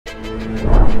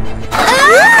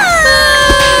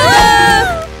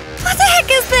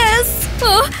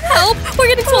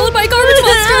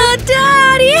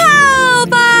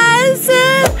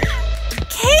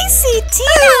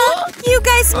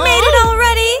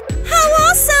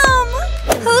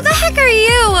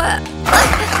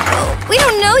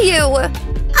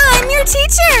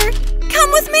Teacher!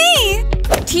 Come with me!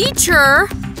 Teacher?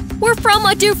 We're from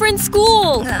a different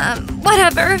school.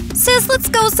 Whatever. Sis, let's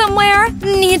go somewhere.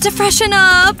 Need to freshen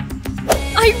up.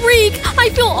 I reek!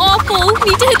 I feel awful!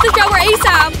 Need to hit the shower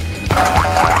ASAP!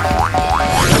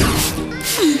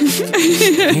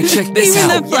 Hey, check this out.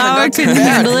 Even the flour couldn't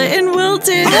handle it and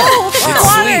wilted. Oh,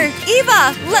 water! Sweet.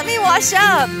 Eva, let me wash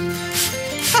up.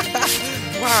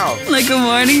 Wow. Like a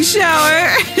morning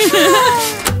shower.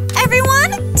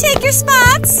 Everyone, take your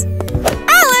spots.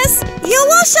 Alice, you'll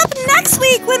wash up next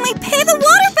week when we pay the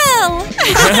water bill.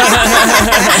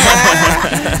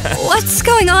 What's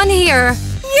going on here?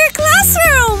 Your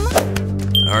classroom.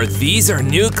 Are these our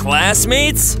new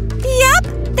classmates? Yep,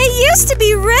 they used to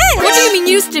be rich. What do you mean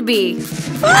used to be?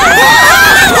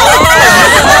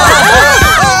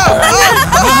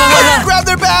 Grab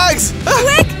their bags!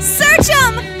 Quick, search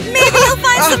them. Maybe you'll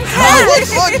find some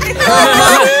cash.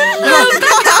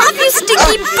 Back off, you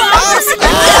stinky bums!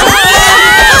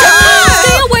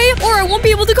 Stay away or I won't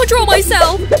be able to control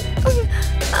myself.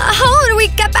 How do we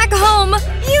get back home?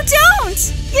 You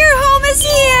don't. Your home is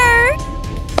here.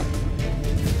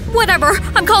 Whatever,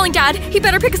 I'm calling Dad. He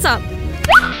better pick us up.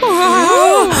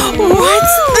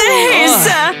 What's this?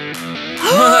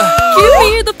 Give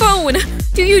me the phone.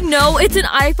 Do you know it's an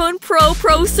iPhone Pro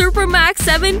Super Max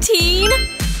 17?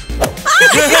 Girls,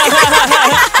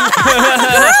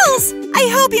 I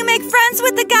hope you make friends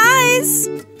with the guys.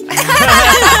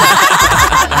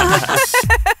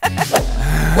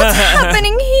 What's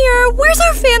happening here? Where's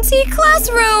our fancy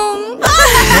classroom?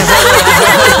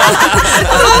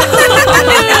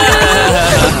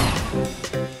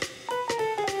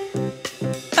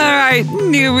 Alright,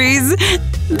 newbies.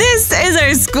 This is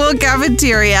our school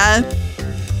cafeteria.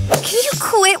 Can you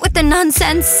quit with the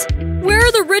nonsense? Where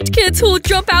are the rich kids who will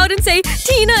jump out and say,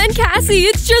 Tina and Cassie,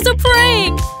 it's just a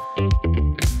prank?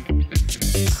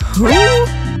 Who?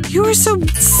 You are so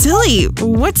silly.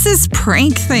 What's this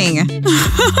prank thing?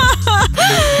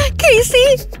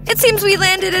 Casey, it seems we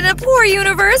landed in a poor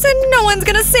universe and no one's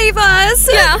gonna save us.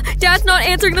 Yeah, Dad's not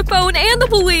answering the phone and the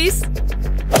police.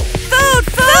 Food!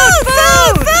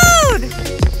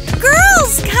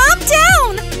 Girls, calm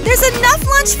down. There's enough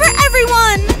lunch for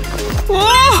everyone.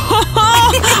 Whoa!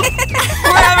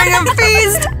 We're having a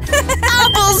feast!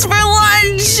 Apples for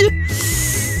lunch!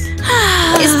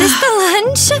 Is this the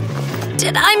lunch?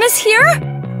 Did I mishear?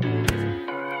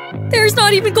 There's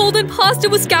not even golden pasta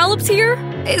with scallops here.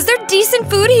 Is there decent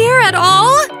food here at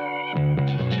all?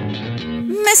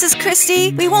 Mrs.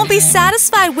 Christie, we won't be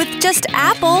satisfied with just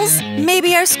apples.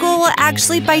 Maybe our school will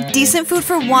actually buy decent food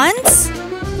for once?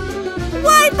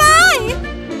 Why buy?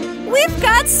 We've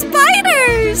got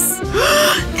spiders!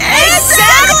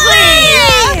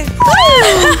 Exactly! Cool!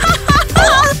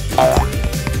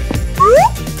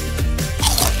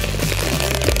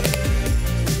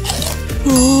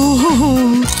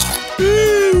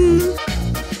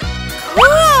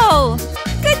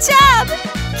 Good job!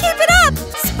 Keep it up!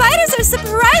 Spiders are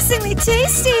surprisingly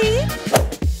tasty!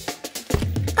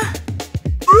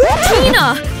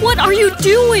 Tina, what are you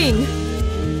doing?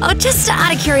 Oh, just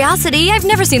out of curiosity. I've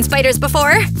never seen spiders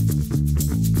before.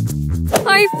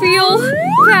 I feel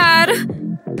bad.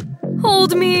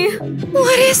 Hold me.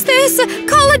 What is this?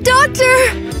 Call a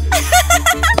doctor!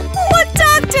 What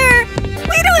doctor?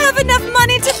 We don't have enough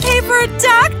money to pay for a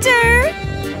doctor!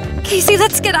 Casey,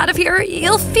 let's get out of here.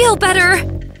 You'll feel better.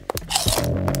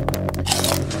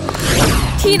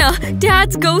 Tina,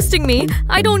 Dad's ghosting me.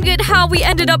 I don't get how we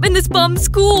ended up in this bum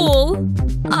school.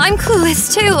 I'm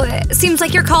clueless too. It seems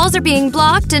like your calls are being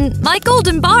blocked and my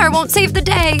golden bar won't save the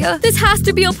day. This has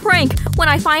to be a prank. When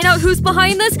I find out who's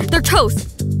behind this, they're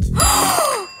toast.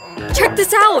 Check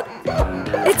this out.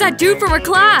 It's that dude from our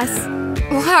class.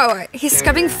 Wow, he's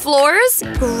scrubbing floors?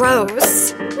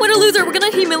 Gross. What a loser. We're gonna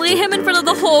humiliate him in front of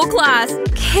the whole class.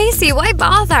 Casey, why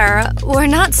bother? We're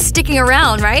not sticking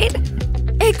around, right?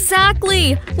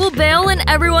 Exactly. We'll bail and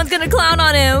everyone's gonna clown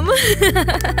on him.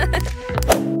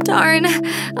 Darn,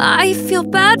 I feel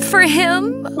bad for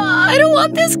him. I don't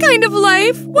want this kind of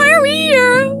life. Why are we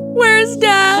here? Where's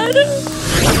Dad?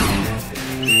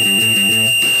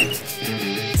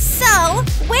 So,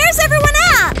 where's everyone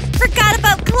at? Forgot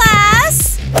about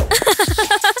class?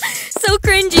 So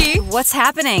cringy. What's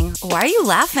happening? Why are you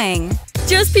laughing?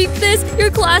 Just peep this.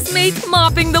 Your classmates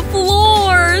mopping the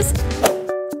floors.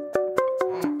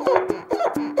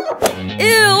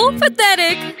 Ew,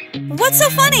 pathetic. What's so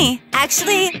funny?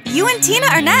 Actually, you and Tina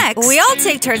are next. We all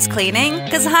take turns cleaning,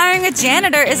 because hiring a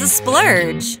janitor is a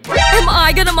splurge. Am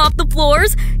I gonna mop the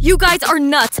floors? You guys are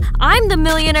nuts. I'm the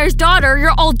millionaire's daughter.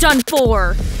 You're all done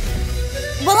for.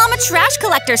 Well, I'm a trash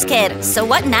collector's kid, so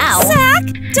what now? Zach,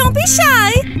 don't be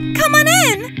shy. Come on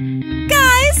in.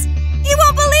 Guys, you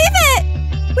won't believe it.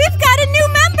 We've got a new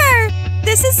member.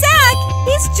 This is Zach.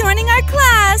 He's joining our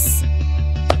class.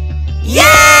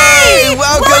 Yay!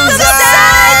 Welcome,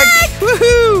 Zach!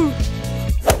 Woohoo!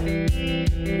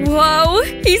 Whoa,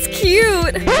 he's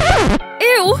cute.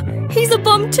 Ew, he's a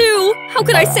bum too. How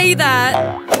could I say that?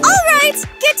 All right,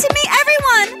 get to meet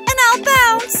everyone, and I'll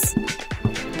bounce.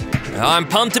 I'm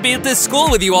pumped to be at this school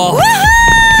with you all. Woohoo!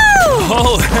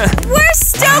 Oh, We're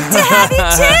stoked to have you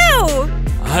too.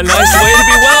 a nice way to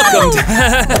be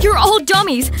welcomed. You're all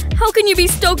dummies. How can you be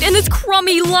stoked in this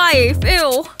crummy life?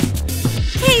 Ew.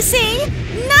 Casey,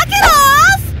 knock it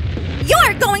off!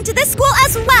 You're going to this school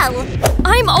as well.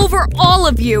 I'm over all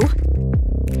of you.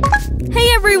 Hey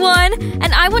everyone,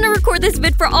 and I want to record this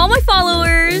vid for all my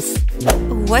followers.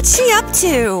 What's she up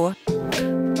to?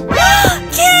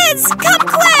 Kids, come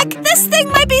quick! This thing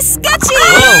might be sketchy!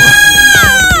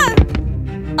 Ah!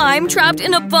 I'm trapped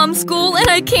in a bum school and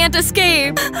I can't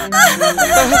escape. What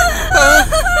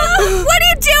are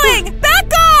you doing?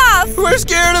 Back off! We're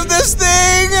scared of this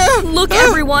thing. Look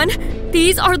everyone,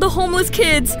 these are the homeless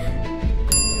kids.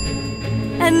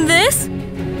 And this?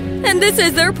 And this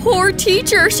is their poor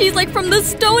teacher. She's like from the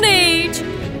Stone Age.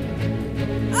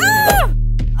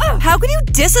 How can you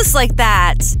diss us like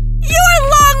that? You're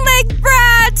long-legged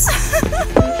brats!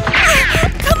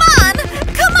 Come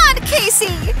on, Casey!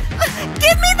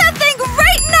 Give me that thing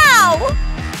right now!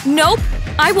 Nope,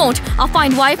 I won't. I'll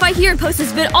find Wi-Fi here and post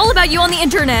this vid all about you on the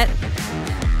internet.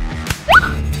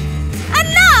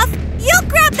 Enough! You'll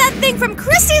grab that thing from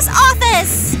Christy's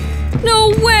office!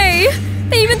 No way!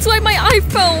 They even swiped my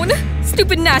iPhone!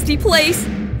 Stupid nasty place!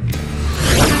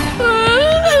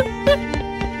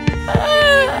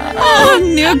 Oh,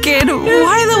 new kid,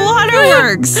 why the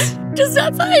waterworks? Just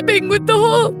not vibing with the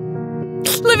whole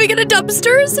living in a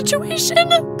dumpster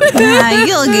situation.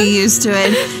 You'll get used to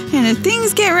it. And if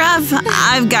things get rough,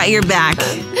 I've got your back.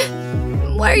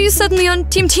 Why are you suddenly on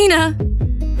Team Tina?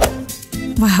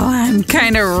 Well, I'm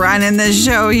kind of running the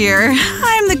show here.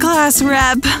 I'm the class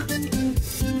rep.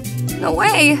 No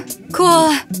way.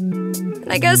 Cool.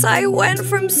 And I guess I went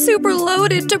from super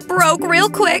loaded to broke real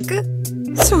quick.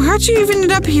 So how'd you even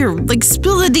end up here? Like,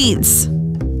 spill the deeds.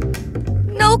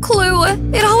 No clue.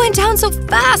 It all went down so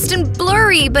fast and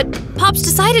blurry, but Pops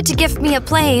decided to gift me a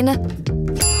plane.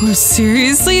 Oh,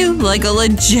 seriously? Like a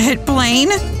legit plane?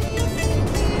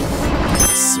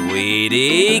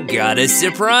 Sweetie, got a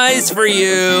surprise for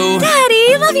you.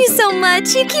 Daddy, love you so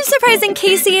much. You keep surprising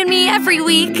Casey and me every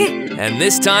week. And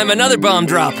this time, another bomb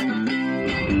drop.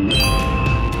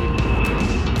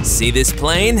 See this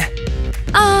plane?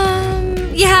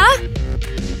 Yeah?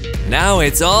 Now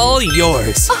it's all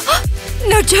yours.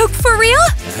 No joke, for real?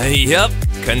 Yep,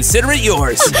 consider it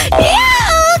yours.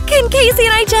 Yeah! Can Casey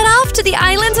and I jet off to the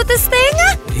islands with this thing?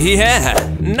 Yeah,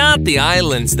 not the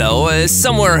islands though,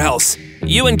 somewhere else.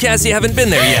 You and Cassie haven't been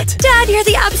there yet. Dad, you're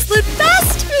the absolute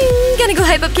best! Gonna go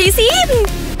hype up Casey.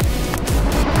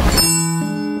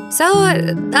 So,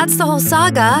 that's the whole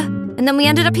saga. And then we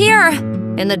ended up here,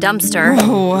 in the dumpster.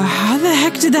 Oh, how the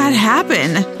heck did that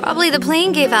happen? Probably the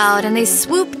plane gave out and they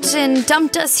swooped and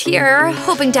dumped us here,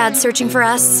 hoping Dad's searching for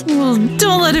us. Well,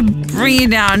 don't let it bring you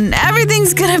down.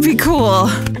 Everything's gonna be cool.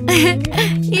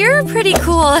 You're pretty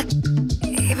cool,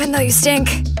 even though you stink.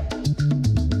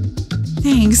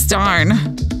 Thanks, darn.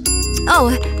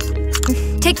 Oh,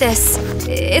 take this.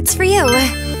 It's for you.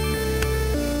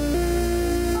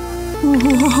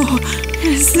 Whoa,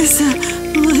 is this a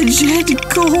legit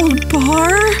gold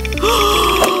bar?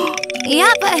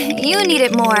 Yep, you need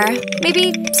it more.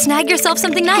 Maybe snag yourself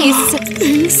something nice.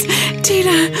 Thanks,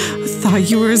 Tina. Thought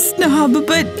you were a snob,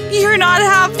 but you're not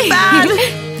half bad.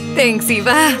 Thanks,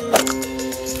 Eva.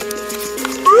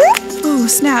 Oh,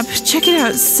 snap. Check it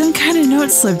out. Some kind of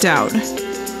note slipped out.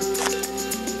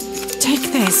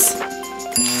 Take this.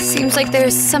 Seems like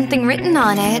there's something written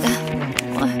on it.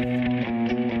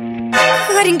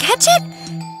 Couldn't catch it?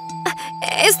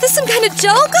 Is this some kind of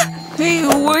joke? Hey,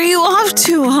 where are you off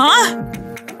to, huh?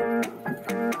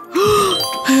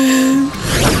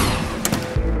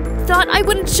 Thought I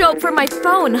wouldn't show up for my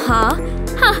phone, huh?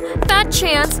 Ha, fat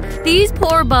chance. These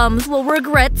poor bums will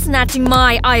regret snatching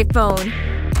my iPhone.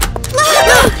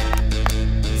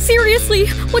 Seriously,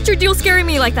 what's your deal scaring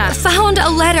me like that? Found a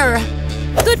letter.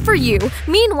 Good for you.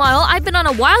 Meanwhile, I've been on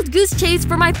a wild goose chase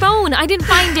for my phone. I didn't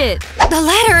find it. The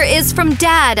letter is from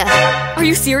Dad. Are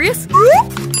you serious?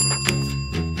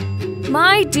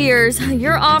 My dears,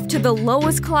 you're off to the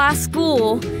lowest class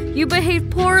school. You behave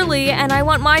poorly, and I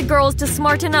want my girls to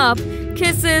smarten up.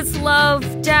 Kisses, love,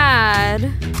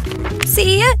 Dad.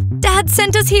 See? Dad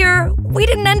sent us here. We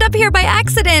didn't end up here by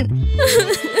accident.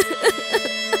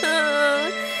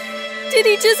 Did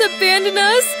he just abandon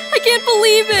us? I can't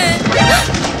believe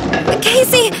it!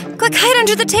 Casey, quick, hide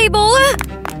under the table.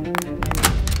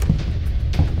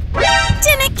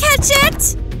 Didn't catch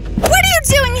it! What are you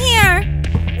doing here?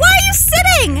 Why are you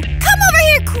sitting? Come over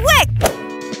here quick!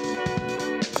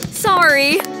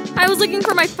 Sorry, I was looking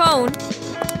for my phone.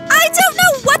 I don't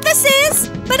know what this is,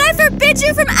 but I forbid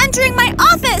you from entering my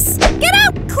office! Get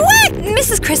out, quick!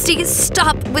 Mrs. Christie,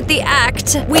 stop with the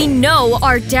act. We know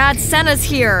our dad sent us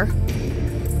here.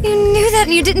 You knew that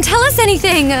and you didn't tell us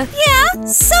anything. Yeah,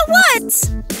 so what?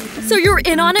 So you're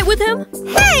in on it with him?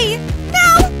 Hey,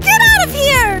 now get out of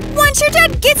here! Once your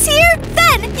dad gets here,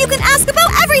 then you can ask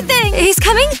about everything! He's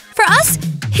coming? For us?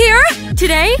 Here?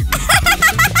 Today?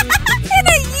 In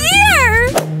a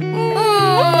year!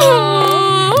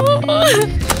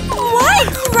 Why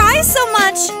cry so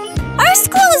much? Our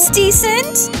school is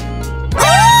decent.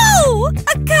 Oh!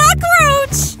 A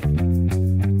cockroach!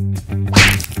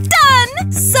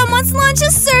 Done! Someone's lunch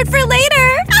is served for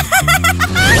later!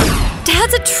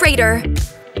 Dad's a traitor.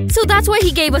 So that's why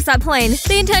he gave us that plane.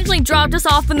 They intentionally dropped us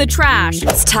off in the trash.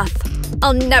 It's tough.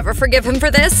 I'll never forgive him for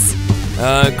this.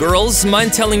 Girls,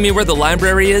 mind telling me where the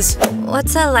library is?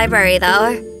 What's a library,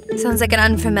 though? Sounds like an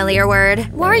unfamiliar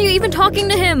word. Why are you even talking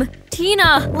to him?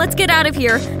 Tina, let's get out of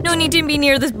here. No need to be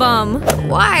near this bum.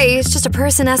 Why? It's just a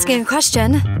person asking a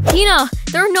question. Tina,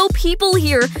 there are no people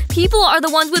here. People are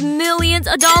the ones with millions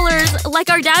of dollars, like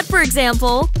our dad, for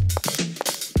example.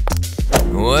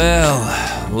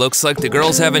 Well, looks like the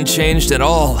girls haven't changed at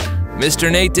all. Mr.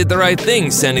 Nate did the right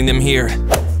thing sending them here.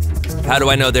 How do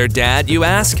I know their dad, you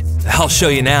ask? I'll show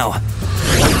you now.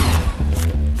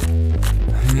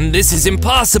 This is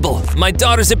impossible! My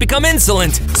daughters have become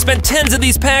insolent! Spent tens of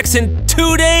these packs in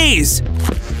 2 days!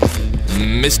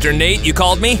 Mr. Nate, you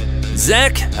called me?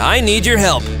 Zach, I need your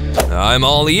help. I'm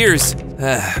all ears.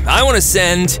 I want to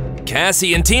send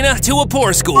Cassie and Tina to a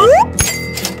poor school.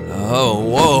 Oh,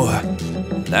 whoa.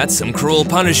 That's some cruel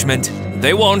punishment.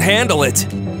 They won't handle it.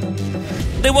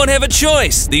 They won't have a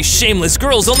choice. These shameless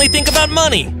girls only think about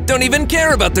money. Don't even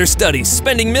care about their studies,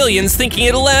 spending millions thinking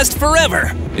it'll last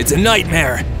forever. It's a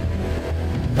nightmare.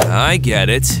 I get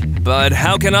it, but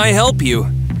how can I help you?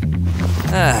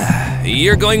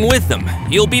 You're going with them.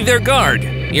 You'll be their guard.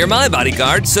 You're my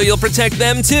bodyguard, so you'll protect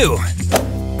them too.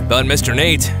 But Mr.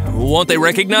 Nate, won't they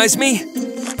recognize me?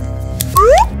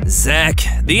 Zach,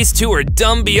 these two are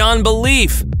dumb beyond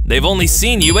belief. They've only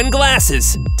seen you in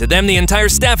glasses. To them, the entire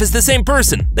staff is the same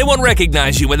person. They won't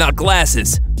recognize you without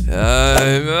glasses.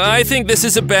 I think this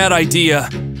is a bad idea.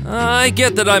 I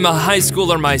get that I'm a high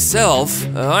schooler myself.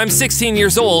 I'm 16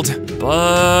 years old,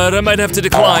 but I might have to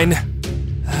decline.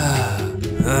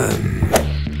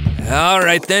 All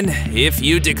right then, if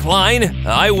you decline,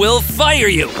 I will fire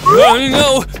you. Oh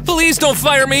no, please don't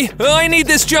fire me. I need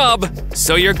this job.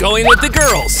 So you're going with the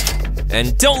girls.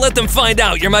 And don't let them find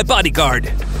out you're my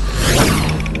bodyguard.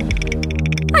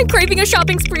 I'm craving a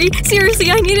shopping spree. Seriously,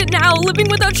 I need it now. Living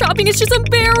without shopping is just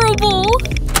unbearable.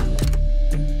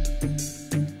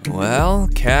 Well,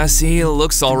 Cassie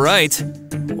looks all right.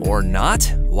 Or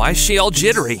not. Why is she all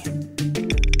jittery?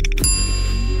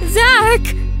 Zach!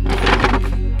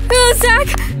 Zach!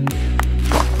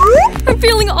 I'm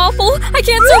feeling awful. I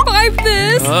can't survive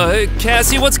this.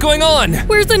 Cassie, what's going on?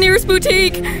 Where's the nearest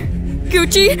boutique?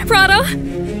 Gucci? Prada?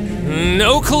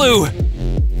 No clue.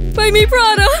 Buy me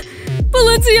Prada!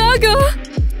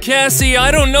 Balenciaga! Cassie,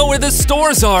 I don't know where the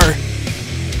stores are.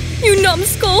 You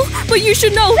numbskull! But you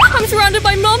should know, I'm surrounded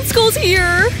by numbskulls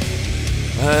here!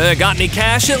 Got any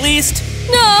cash at least?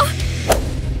 Nah!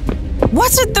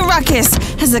 What's with the ruckus?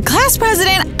 As the class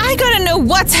president, I gotta know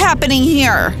what's happening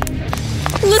here.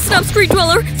 Listen up, street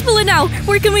dweller! Spill it now!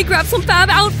 Where can we grab some fab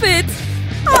outfits?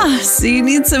 Ah, so you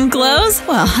need some clothes?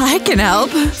 Well, I can help.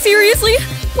 Seriously?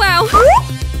 Wow!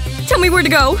 Tell me where to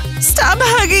go! Stop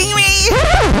hugging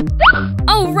me!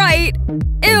 Oh, right!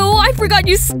 Ew, I forgot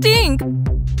you stink!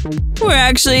 We're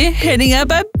actually hitting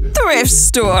up a thrift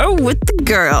store with the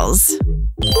girls.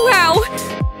 Wow!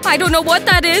 I don't know what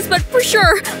that is, but for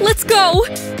sure, let's go!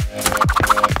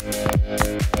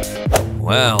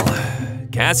 Well,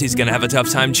 Cassie's gonna have a tough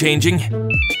time changing.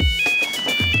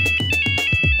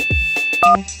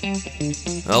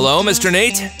 Hello, Mr.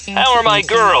 Nate? How are my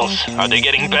girls? Are they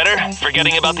getting better?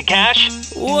 Forgetting about the cash?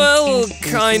 Well,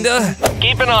 kinda.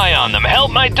 Keep an eye on them.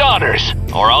 Help my daughters,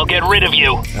 or I'll get rid of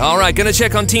you. All right, gonna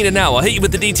check on Tina now. I'll hit you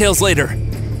with the details later.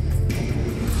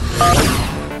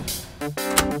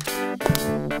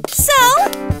 So,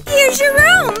 here's your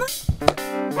room.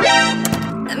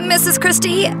 Mrs.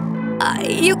 Christie,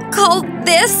 you called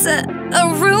this?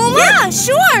 a room? Yeah,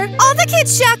 sure. All the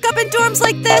kids shack up in dorms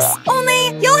like this.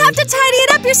 Only you'll have to tidy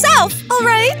it up yourself, all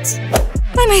right?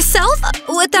 By myself?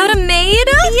 Without a maid?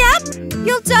 Yep.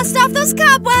 You'll dust off those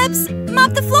cobwebs,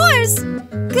 mop the floors.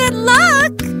 Good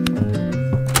luck.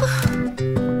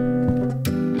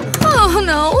 Oh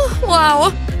no.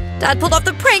 Wow. Dad pulled off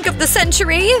the prank of the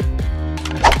century.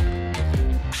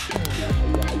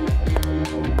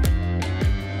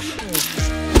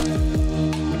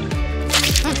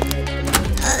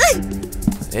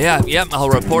 Yep, I'll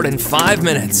report in 5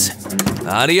 minutes.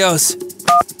 Adios.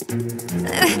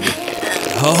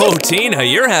 Oh, Tina,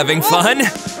 you're having fun.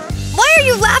 Why are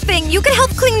you laughing? You could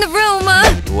help clean the room.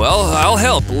 Well, I'll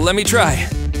help. Let me try.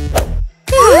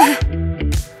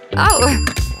 Oh.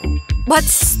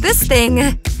 What's this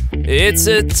thing? It's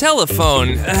a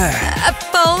telephone. A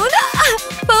phone?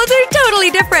 Phones are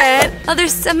totally different. Oh,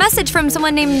 there's a message from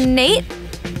someone named Nate.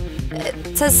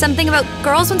 It says something about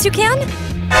girls once you can?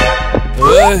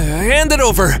 Hand it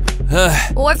over.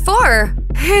 What for?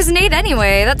 Who's Nate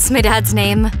anyway? That's my dad's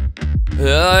name.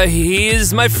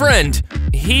 He's my friend.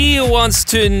 He wants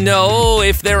to know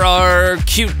if there are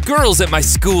cute girls at my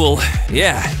school.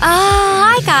 Yeah.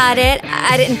 Ah, I got it.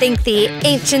 I didn't think the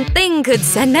ancient thing could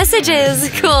send messages.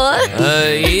 Cool.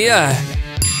 Yeah.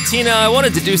 Tina, I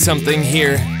wanted to do something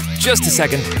here. Just a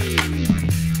second.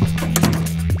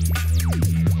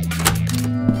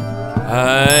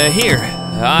 Here.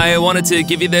 I wanted to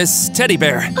give you this teddy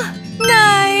bear.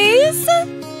 Nice.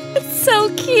 It's so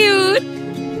cute.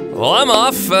 Well, I'm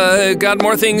off. Got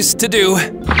more things to do.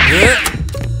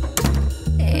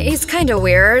 He's kinda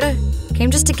weird. Came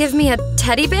just to give me a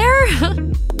teddy bear?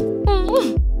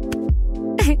 Oh,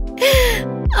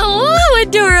 how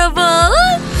adorable!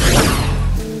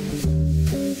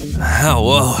 Oh,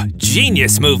 whoa.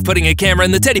 Genius move putting a camera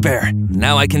in the teddy bear.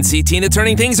 Now I can see Tina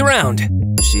turning things around.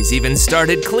 She's even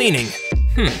started cleaning.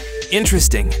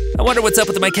 Interesting. I wonder what's up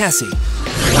with my Cassie.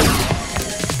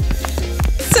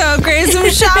 So great, some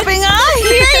shopping, huh?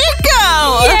 Here you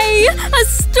go! Yay! A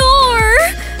store!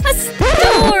 A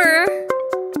store!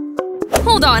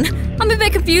 Hold on. I'm a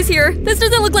bit confused here. This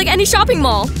doesn't look like any shopping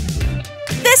mall.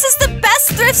 This is the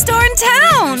best thrift store in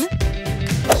town.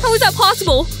 How is that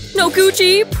possible? No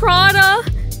Gucci, Prada.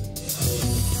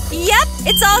 Yep,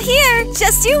 it's all here.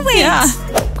 Just you wait. Yeah.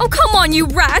 Oh, come on, you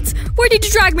rats! Where did you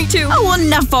drag me to? Oh,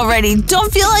 enough already.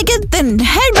 Don't feel like it? Then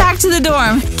head back to the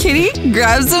dorm. Kitty,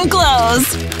 grab some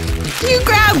clothes. You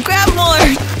grab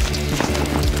more.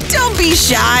 Don't be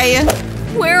shy.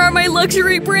 Where are my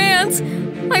luxury brands?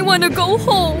 I want to go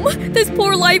home. This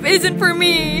poor life isn't for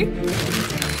me.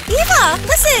 Eva,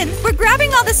 listen. We're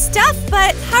grabbing all the stuff,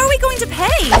 but how are we going to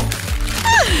pay?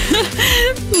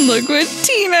 Look what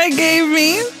Tina gave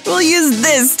me. We'll use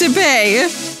this to pay.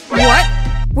 What?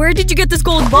 Where did you get this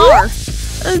gold bar?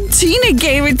 Tina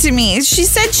gave it to me. She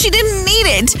said she didn't need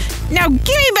it. Now give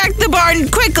me back the bar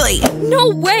quickly. No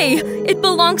way! It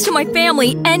belongs to my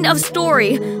family. End of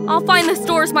story. I'll find the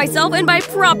stores myself and buy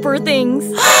proper things.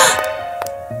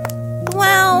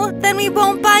 Well, then we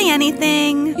won't buy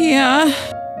anything. Yeah.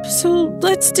 So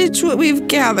let's ditch what we've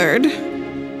gathered.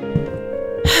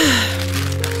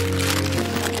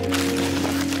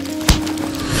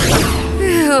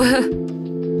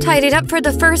 Tidied up for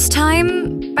the first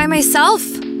time by myself.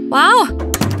 Wow.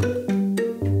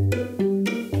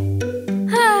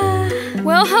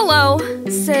 Well, hello,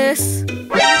 sis.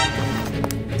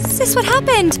 Sis, what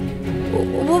happened?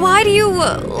 Why do you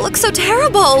look so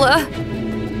terrible?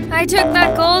 I took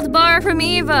that gold bar from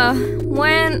Eva.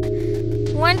 Went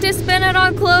to spend it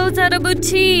on clothes at a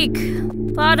boutique.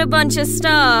 Bought a bunch of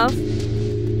stuff.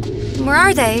 Where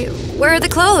are they? Where are the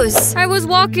clothes? I was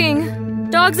walking.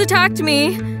 Dogs attacked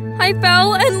me. I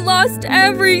fell and lost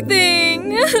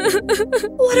everything.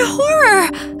 What a horror!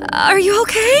 Are you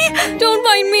okay? Don't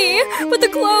mind me, but the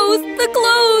clothes,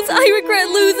 I regret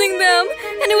losing them.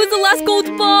 And it was the last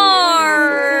gold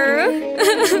bar.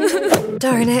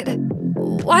 Darn it.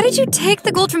 Why did you take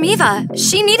the gold from Eva?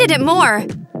 She needed it more.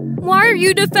 Why are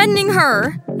you defending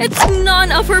her? It's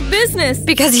none of her business.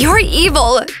 Because you're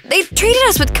evil. They treated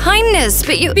us with kindness,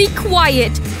 but you— Be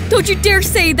quiet. Don't you dare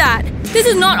say that. This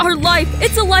is not our life.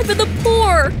 It's the life of the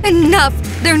poor. Enough.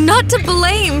 They're not to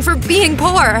blame for being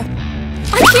poor.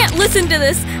 I can't listen to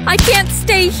this. I can't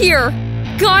stay here.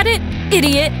 Got it,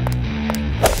 idiot?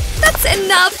 That's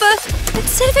enough.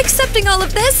 Instead of accepting all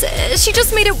of this, she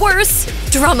just made it worse.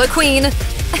 Drama queen.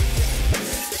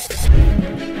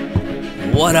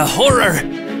 What a horror!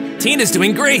 Tina's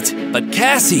doing great, but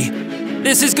Cassie,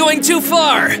 this is going too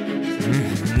far.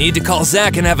 Need to call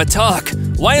Zach and have a talk.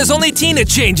 Why is only Tina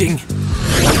changing?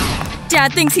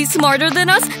 Dad thinks he's smarter than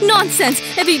us? Nonsense!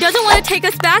 If he doesn't want to take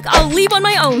us back, I'll leave on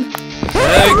my own.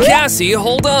 Cassie,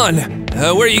 hold on.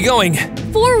 Where are you going?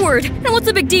 Forward! And what's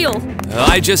the big deal?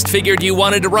 I just figured you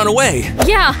wanted to run away.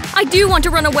 Yeah, I do want to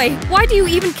run away. Why do you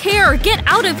even care? Get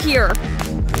out of here!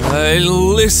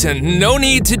 Listen, no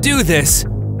need to do this.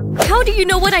 How do you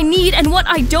know what I need and what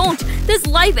I don't? This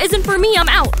life isn't for me, I'm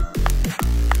out!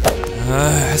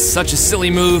 Such a silly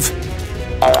move.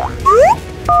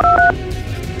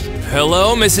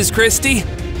 Hello, Mrs. Christie?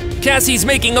 Cassie's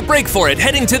making a break for it,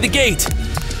 heading to the gate.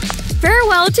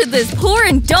 Farewell to this poor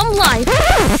and dumb life!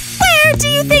 Where do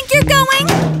you think you're going?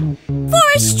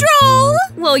 For a stroll?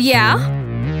 Well, yeah.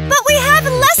 But we have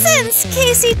lessons,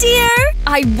 Casey dear!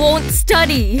 I won't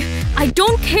study. I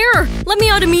don't care. Let me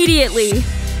out immediately.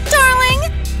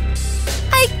 Darling,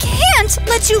 I can't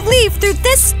let you leave through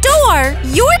this door!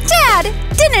 Your dad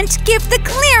didn't give the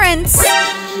clearance!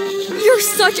 You're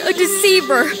such a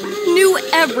deceiver! Knew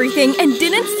everything and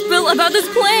didn't spill about this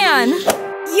plan!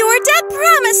 Your dad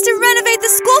promised to renovate the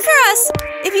school for us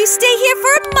if you stay here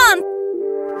for a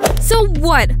month! So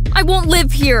what? I won't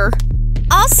live here!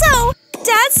 Also,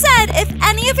 Dad said if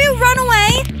any of you run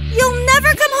away, you'll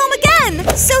never come home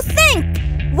again! So think!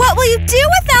 What will you do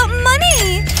without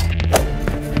money?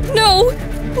 No!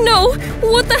 No!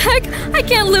 What the heck? I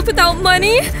can't live without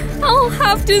money! I'll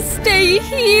have to stay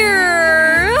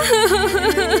here!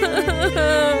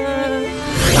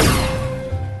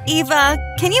 Eva,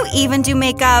 can you even do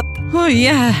makeup? Oh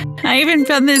yeah, I even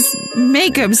found this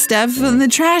makeup stuff on the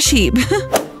trash heap.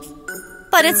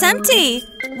 But it's empty.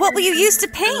 What will you use to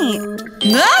paint?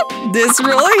 Oh, this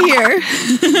roller here.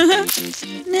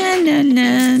 Na na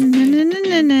na na na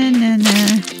na na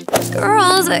na.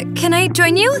 Girls, can I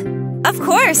join you? Of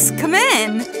course, come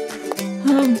in.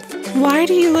 Why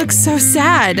do you look so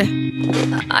sad?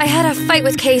 I had a fight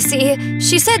with Casey.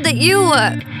 She said that you,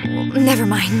 never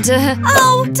mind.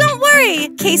 Oh, don't worry.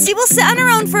 Casey will sit on her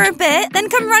own for a bit, then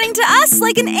come running to us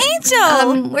like an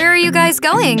angel. Where are you guys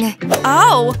going?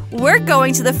 Oh, we're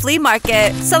going to the flea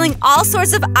market, selling all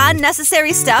sorts of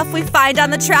unnecessary stuff we find on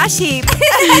the trash heap.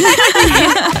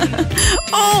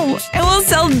 Oh, and we'll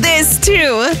sell this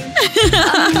too.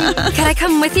 Can I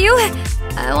come with you?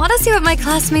 I want to see what my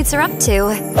classmates are up to.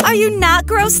 Are you not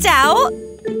grossed out?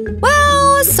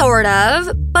 Well, sort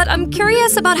of. But I'm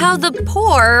curious about how the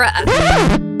poor…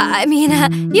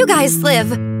 you guys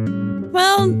live.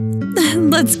 Well,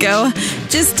 let's go.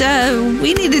 Just,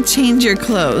 we need to change your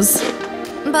clothes.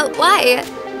 But why?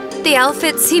 The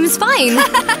outfit seems fine.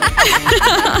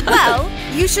 Well,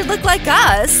 you should look like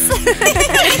us.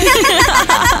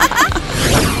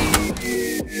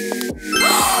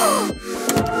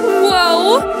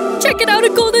 Whoa! Check it out, a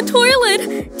golden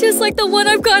toilet! Just like the one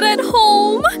I've got at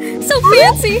home! So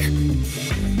fancy!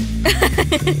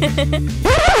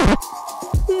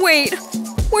 Wait,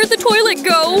 where'd the toilet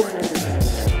go?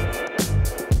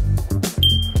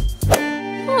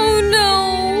 Oh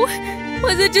no!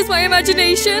 Was it just my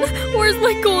imagination? Where's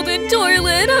my golden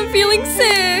toilet? I'm feeling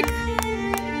sick!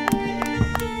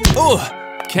 Oh,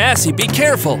 Cassie, be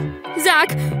careful.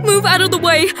 Zach, move out of the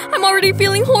way! I'm already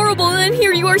feeling horrible and then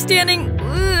here you are standing…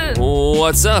 Ugh.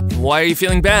 What's up? Why are you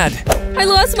feeling bad? I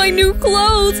lost my new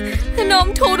clothes, and now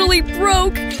I'm totally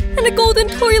broke, and a golden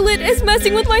toilet is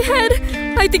messing with my head.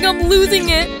 I think I'm losing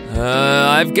it.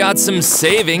 I've got some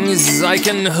savings. I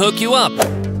can hook you up.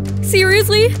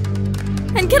 Seriously?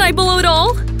 And can I blow it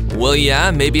all? Well,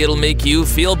 yeah, maybe it'll make you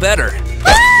feel better.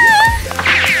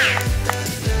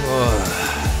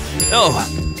 Oh,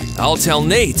 I'll tell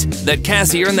Nate that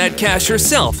Cassie earned that cash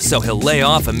herself, so he'll lay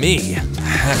off of me.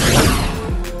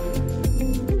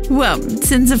 Well,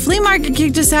 since the flea market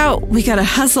kicked us out, we gotta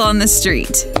hustle on the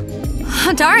street.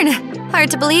 Oh, darn. Hard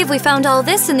to believe we found all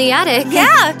this in the attic.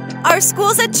 Yeah, our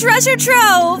school's a treasure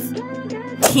trove.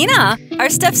 Tina, our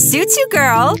stuff suits you,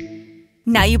 girl.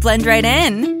 Now you blend right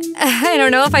in. I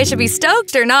don't know if I should be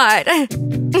stoked or not.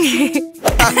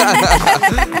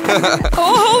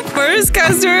 Oh, first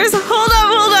customers, hold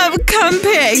up, come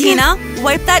pick. Tina,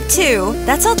 wipe that too.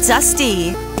 That's all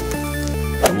dusty.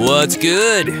 What's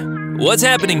good? What's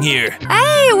happening here?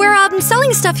 Hey, we're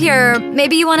selling stuff here.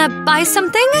 Maybe you want to buy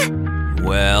something?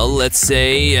 Well, let's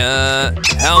say,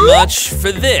 how much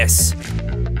for this?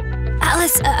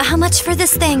 Alice, how much for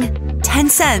this thing? 10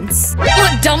 cents.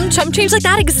 What dumb chump change like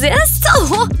that exists?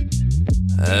 Oh.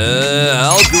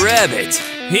 I'll grab it.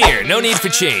 Here, no need for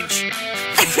change.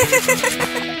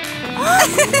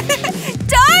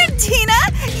 Darn, Tina!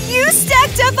 You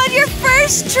stacked up on your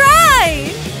first try!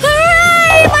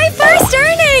 Hooray! My first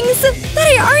earnings! That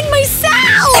I earned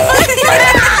myself!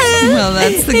 Well,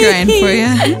 that's the grind for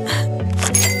you.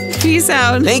 Peace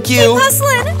out. Thank you.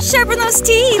 Hustlin'! sharpen those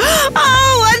teeth.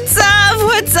 Oh, what's up?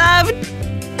 What's up?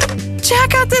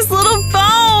 Check out this little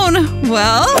phone.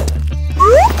 Well?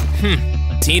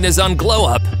 Tina's on glow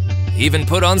up. Even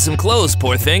put on some clothes,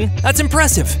 poor thing. That's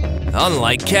impressive.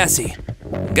 Unlike Cassie.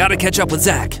 Gotta catch up with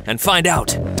Zach and find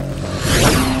out.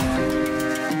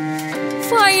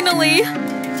 Finally!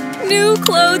 New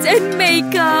clothes and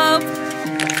makeup!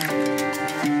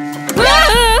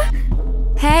 Ah!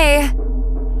 Hey.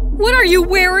 What are you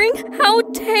wearing? How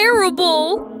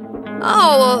terrible!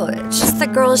 Oh, it's just the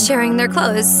girls sharing their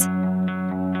clothes.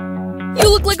 You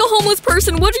look like a homeless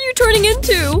person. What are you turning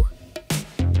into?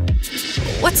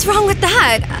 What's wrong with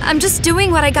that? I'm just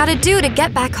doing what I gotta do to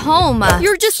get back home.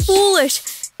 You're just foolish.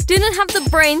 Didn't have the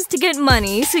brains to get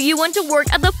money, so you went to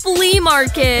work at the flea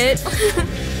market.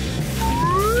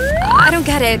 I don't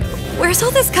get it. Where's all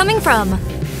this coming from?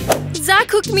 Zach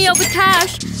hooked me up with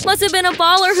cash. Must have been a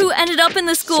baller who ended up in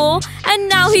the school, and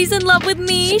now he's in love with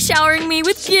me, showering me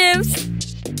with gifts.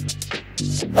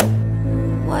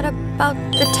 What about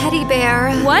the teddy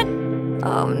bear? What?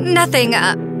 Oh, nothing.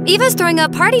 Eva's throwing a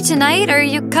party tonight. Are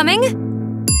you coming?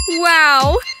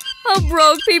 Wow. A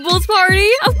broke people's party?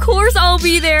 Of course I'll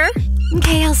be there.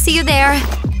 Okay, I'll see you there.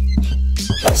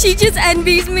 She just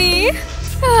envies me.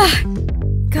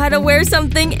 Gotta wear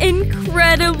something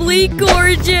incredibly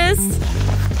gorgeous.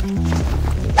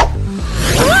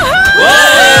 Whoa!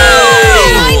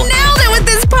 I nailed it with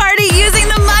this party using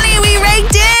the money we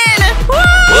raked in!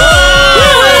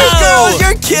 Whoa! Girls,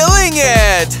 you're killing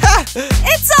it!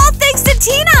 It's all thanks to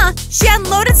Tina. She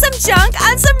unloaded some junk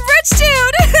on some rich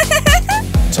dude.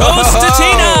 Toast to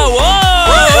Tina! Whoa!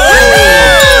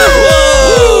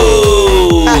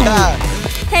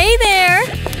 Hey there!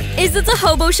 Is this a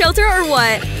hobo shelter or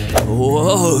what?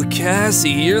 Whoa,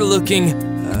 Cassie, you're looking,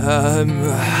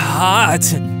 hot.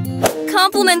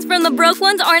 Compliments from the broke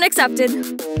ones aren't accepted.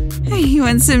 Hey, you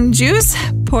want some juice?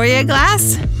 Pour you a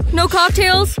glass? No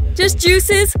cocktails, just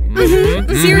juices.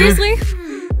 Seriously?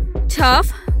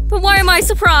 Tough, but why am I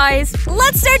surprised?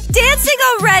 Let's start dancing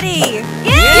already.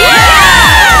 Yeah!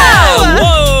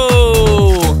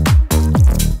 Whoa!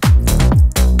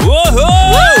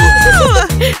 Whoa!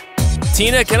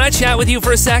 Tina, can I chat with you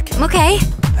for a sec? Okay.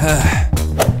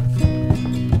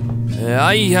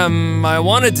 I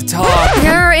wanted to talk.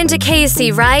 You're into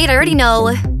Casey, right? I already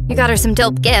know. You got her some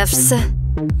dope gifts.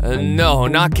 No,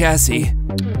 not Cassie.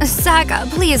 Zach,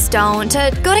 please don't.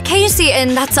 Go to Casey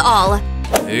and that's all.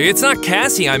 It's not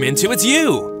Cassie I'm into, it's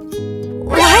you.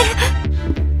 What?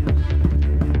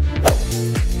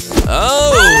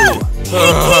 Oh!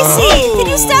 Hey, Casey, can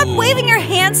you stop waving your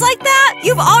hands like that?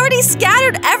 You've already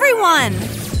scattered everyone.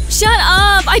 Shut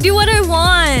up! I do what I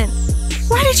want!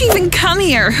 Why did you even come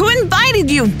here? Who invited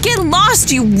you? Get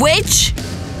lost, you witch!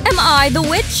 Am I the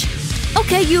witch?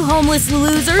 Okay, you homeless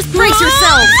losers, brace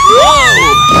yourselves!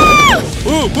 Whoa!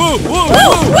 Whoa, whoa, whoa,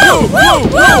 whoa, whoa, whoa,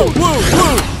 whoa,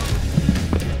 whoa!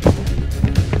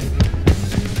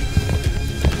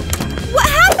 What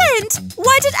happened?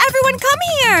 Why did everyone come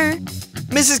here?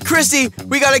 Mrs. Christie,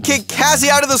 we gotta kick Cassie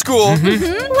out of the school.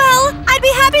 Well, I'd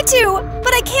be happy to,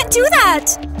 but I can't do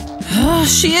that.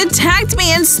 She attacked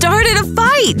me and started a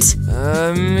fight!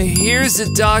 Here's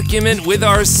a document with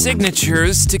our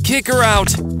signatures to kick her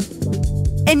out.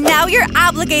 And now you're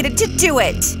obligated to do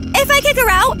it. If I kick her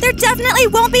out, there definitely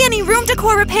won't be any room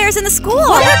decor repairs in the school.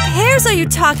 What repairs are you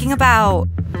talking about?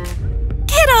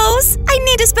 Kiddos, I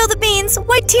need to spill the beans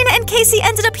why Tina and Casey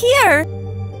ended up here.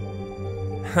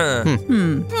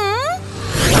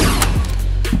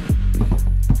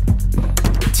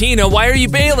 Tina, why are you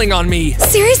bailing on me?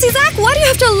 Seriously, Zach, why do you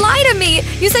have to lie to me?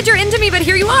 You said you're into me, but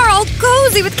here you are, all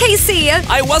cozy with Casey.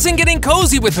 I wasn't getting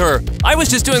cozy with her. I was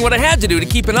just doing what I had to do to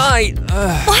keep an eye.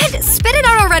 What? Spit it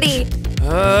out already.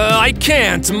 I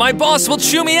can't. My boss will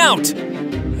chew me out.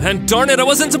 And darn it, I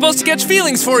wasn't supposed to catch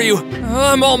feelings for you.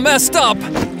 I'm all messed up.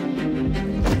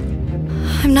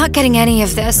 I'm not getting any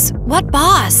of this. What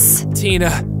boss?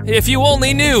 Tina, if you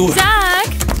only knew.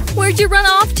 Zach, where'd you run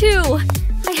off to?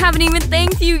 I haven't even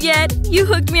thanked you yet. You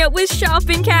hooked me up with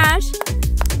shopping cash.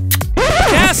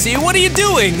 Cassie, what are you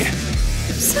doing?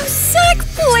 So Zach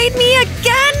played me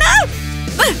again?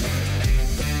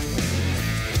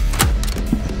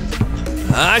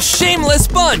 A shameless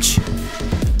bunch.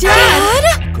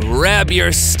 Dad? Grab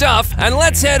your stuff and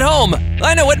let's head home.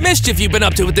 I know what mischief you've been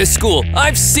up to at this school.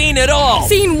 I've seen it all.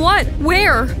 Seen what?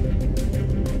 Where?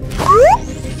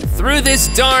 Through this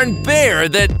darn bear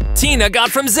that Tina got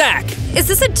from Zach. Is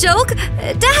this a joke?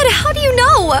 Dad, how do you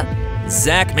know?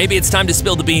 Zach, maybe it's time to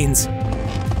spill the beans.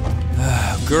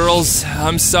 Girls,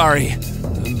 I'm sorry,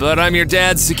 but I'm your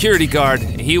dad's security guard.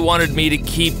 He wanted me to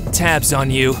keep tabs on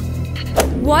you.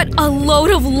 What a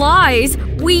load of lies!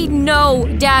 We know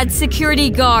Dad's security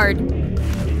guard.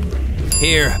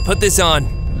 Here, put this on.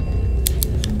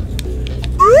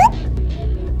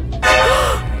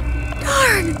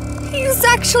 Darn! He's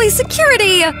actually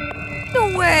security!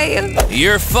 No way.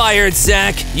 You're fired,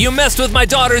 Zach. You messed with my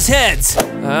daughter's heads.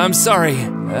 I'm sorry.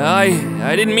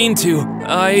 I didn't mean to.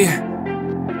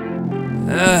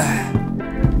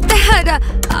 Dad,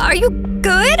 are you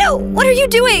good? What are you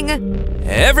doing?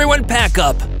 Everyone pack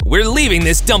up. We're leaving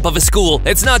this dump of a school.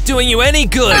 It's not doing you any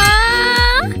good.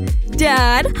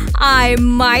 Dad, I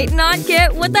might not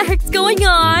get what the heck's going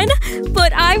on,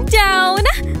 but I'm down.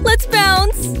 Let's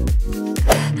bounce.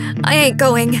 I ain't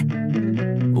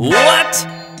going. What?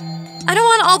 I don't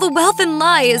want all the wealth and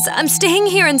lies. I'm staying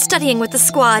here and studying with the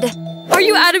squad. Are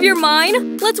you out of your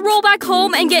mind? Let's roll back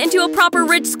home and get into a proper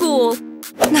rich school.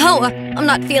 No, I'm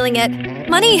not feeling it.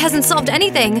 Money hasn't solved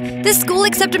anything. This school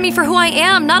accepted me for who I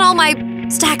am, not all my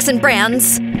stacks and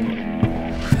brands.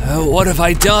 What have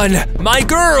I done? My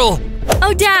girl!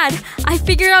 Oh, Dad, I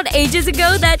figured out ages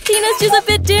ago that Tina's just a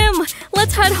bit dim.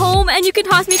 Let's head home and you can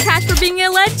toss me cash for being a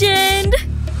legend.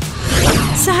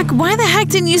 Zach, why the heck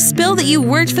didn't you spill that you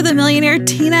worked for the millionaire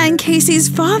Tina and Cassie's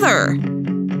father?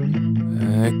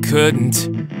 I couldn't.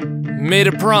 Made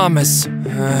a promise.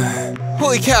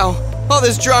 Holy cow! All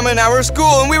this drama in our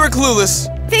school and we were clueless.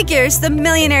 Figures the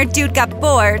millionaire dude got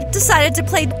bored, decided to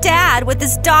play dad with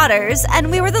his daughters,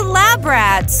 and we were the lab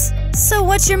rats. So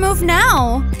what's your move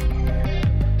now?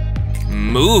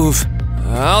 Move?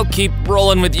 I'll keep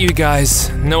rolling with you guys.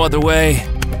 No other way.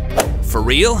 For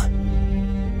real?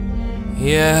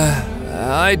 Yeah,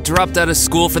 I dropped out of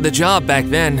school for the job back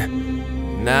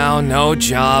then. Now, no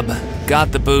job.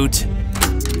 Got the boot.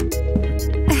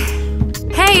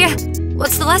 Hey,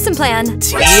 what's the lesson plan?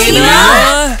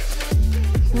 Tina?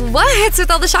 What's with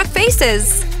all the shocked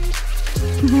faces?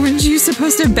 Weren't you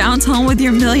supposed to bounce home with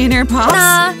your millionaire pops?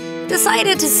 Nah,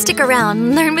 decided to stick around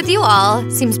and learn with you all.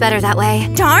 Seems better that way.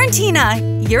 Darn, Tina,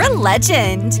 you're a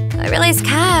legend. I realize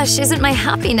cash isn't my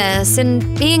happiness, and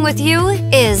being with you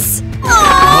is.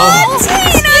 Aww, Tina!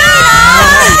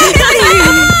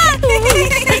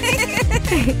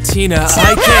 Tina,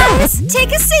 I can't.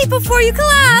 Take a seat before you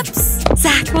collapse.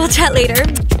 Zach, we'll chat later.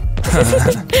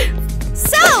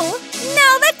 So,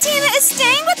 now that Tina is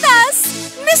staying with us,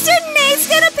 Mr. Nate's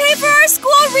gonna pay for our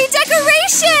school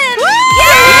redecoration!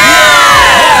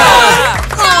 Yeah!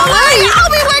 I'll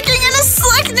be working in a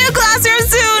slick new classroom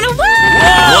soon!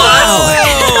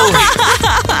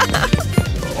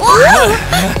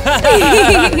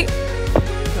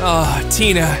 Oh,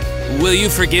 Tina, will you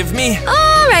forgive me?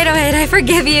 All right, I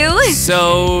forgive you.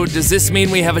 So, does this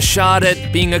mean we have a shot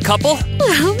at being a couple?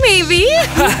 Well, maybe.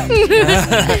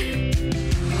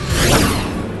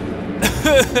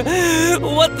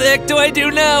 What the heck do I do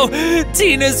now?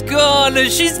 Tina's gone.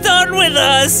 She's done with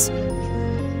us.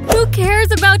 Who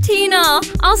cares about Tina?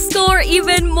 I'll score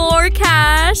even more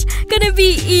cash. Gonna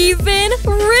be even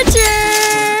richer.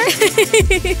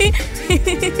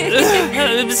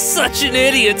 I'm such an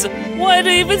idiot. Why'd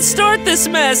I even start this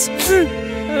mess?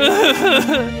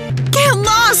 Get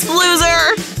lost,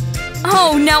 loser!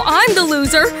 Oh, now I'm the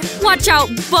loser. Watch out,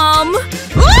 bum.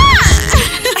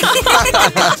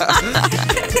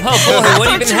 Oh boy, what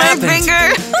even happened? My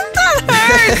finger. That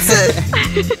hurts.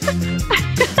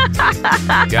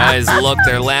 Guys, look,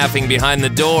 they're laughing behind the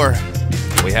door.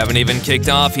 We haven't even kicked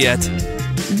off yet.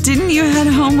 Didn't you head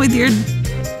home with your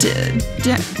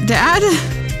dad?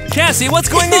 Cassie, what's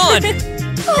going on?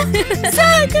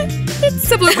 Zach, it's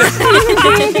so blue.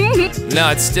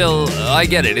 No, it's still, I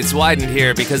get it. It's widened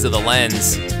here because of the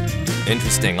lens.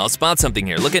 Interesting, I'll spot something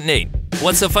here. Look at Nate.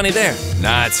 What's so funny there?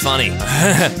 Nah, it's funny.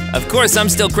 Of course, I'm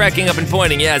still cracking up and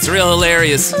pointing. Yeah, it's real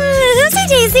hilarious. Whoopsie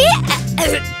daisy.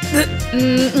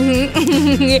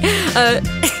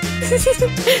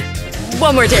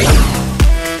 One more take.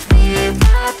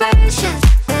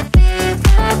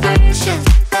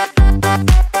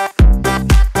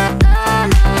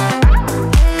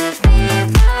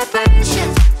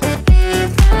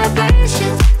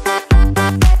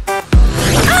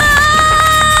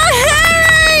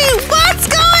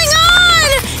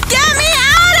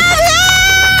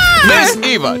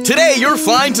 Today you're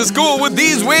flying to school with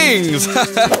these wings! You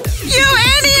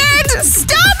idiot!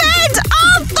 Stop it!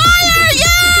 I'll fire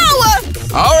you!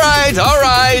 Alright.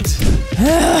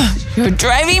 You're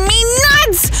driving me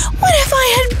nuts! What if I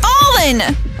had fallen?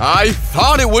 I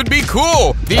thought it would be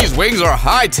cool! These wings are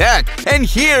high-tech, and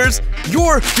here's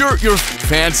your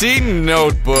fancy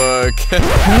notebook.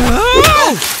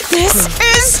 This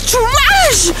is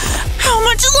trash! How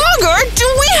much longer do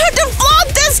we have to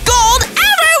flaunt this gold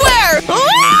everywhere?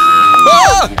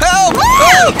 Help!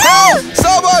 Help!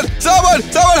 Someone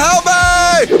help me!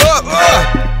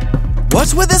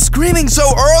 What's with the screaming so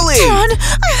early? Dad,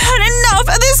 I've had enough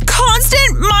of this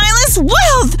constant, mindless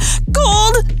wealth!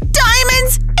 Gold,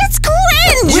 diamonds, it's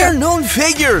cringe! We're known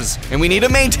figures, and we need to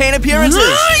maintain appearances.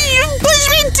 You pushed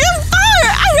me too far!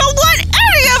 I don't want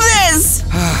any of this!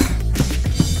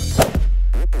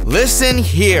 Listen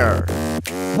here.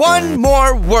 One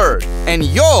more word, and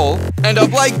you'll end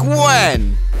up like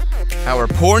Gwen, our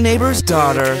poor neighbor's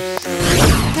daughter.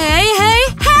 Hey!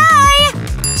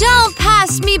 Don't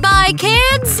pass me by,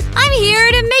 kids! I'm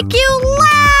here to make you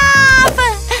laugh!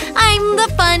 I'm the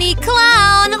funny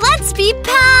clown! Let's be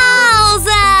pals!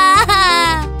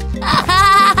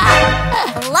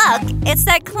 Look, it's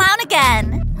that clown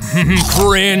again.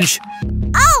 Cringe.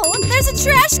 Oh, there's a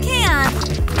trash can.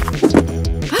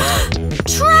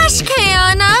 Trash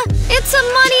can! It's a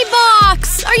money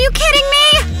box! Are you kidding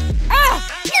me?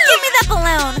 Give me that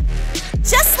balloon.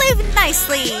 Just leave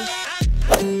nicely.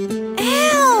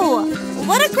 Ew!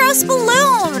 What a gross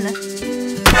balloon!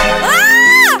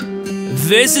 Ah!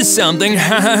 This is something.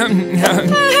 Hey!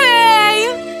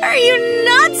 Are you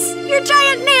nuts? Your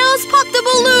giant nails popped the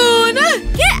balloon!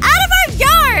 Get out of our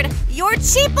yard! Your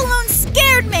cheap balloon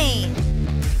scared me!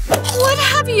 What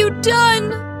have you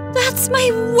done? That's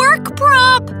my work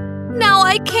prop! Now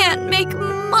I can't make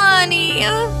money.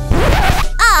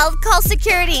 I'll call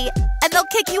security, and they'll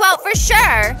kick you out for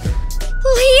sure.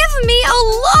 Leave me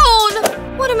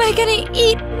alone! What am I gonna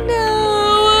eat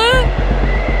now?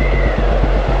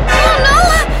 Oh no!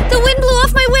 The wind blew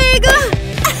off my wig!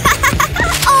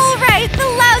 All right, the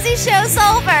lousy show's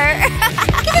over.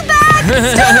 Give it back!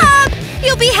 Stop!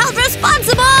 You'll be held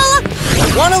responsible!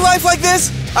 Want a life like this?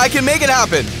 I can make it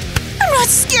happen. I'm not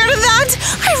scared of that!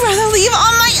 I'd rather leave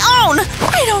on my own!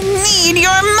 I don't need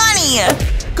your money!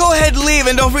 Go ahead, leave,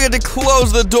 and don't forget to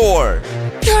close the door.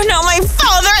 You're not my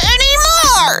father anymore!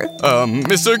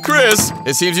 Mr. Chris,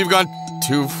 it seems you've gone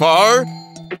too far.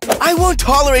 I won't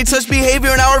tolerate such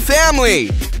behavior in our family.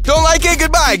 Don't like it?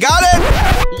 Goodbye, got it?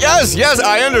 Yes,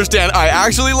 I understand. I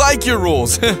actually like your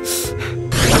rules. What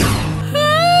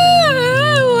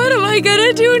am I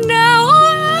gonna do now?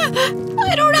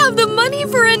 I don't have the money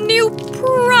for a new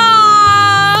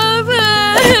prop.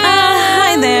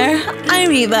 Hi there,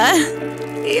 I'm Eva.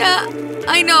 Yeah,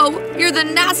 I know. You're the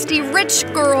nasty rich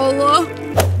girl.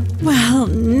 Well,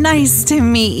 nice to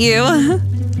meet you.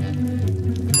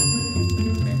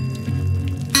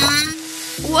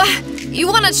 What? You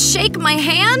want to shake my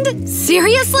hand?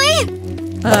 Seriously?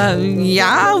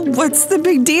 Yeah? What's the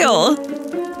big deal?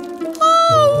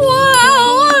 Oh,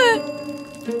 wow!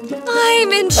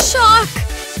 I'm in shock.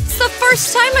 It's the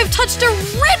first time I've touched a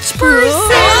rich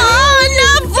person.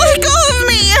 Enough! Let go of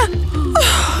me!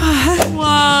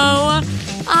 Wow.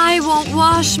 I won't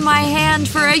wash my hand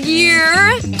for a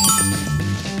year.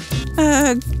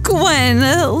 Gwen,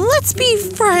 let's be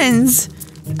friends.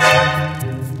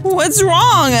 What's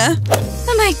wrong?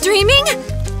 Am I dreaming?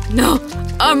 No,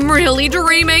 I'm really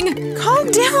dreaming. Calm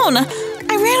down.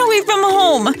 I ran away from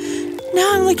home.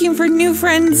 Now I'm looking for new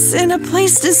friends and a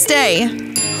place to stay.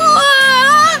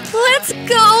 Let's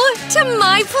go to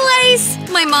my place.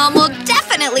 My mom will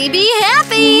definitely be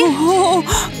happy. Oh,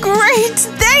 great.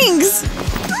 Thanks.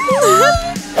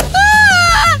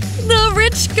 The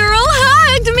rich girl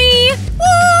hugged me.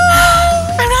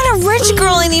 I'm not a rich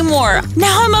girl anymore.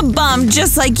 Now I'm a bum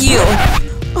just like you.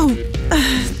 Oh,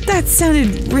 that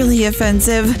sounded really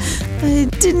offensive. I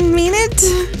didn't mean it.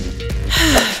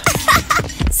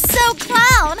 So,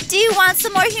 clown, do you want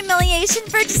some more humiliation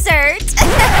for dessert?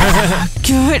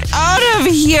 Get out of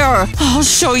here! I'll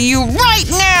show you right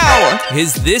now!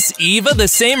 Is this Eva, the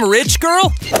same rich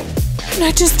girl? I'm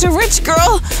not just a rich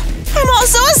girl, I'm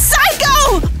also a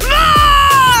psycho!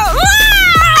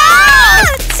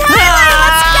 Tyler,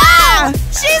 let's go!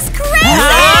 She's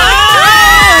crazy!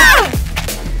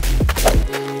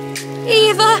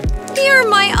 Eva, you're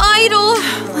my idol.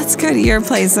 Let's go to your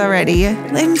place already.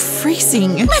 I'm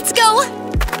freezing. Let's go.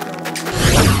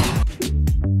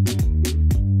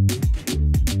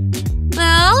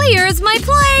 Well, here's my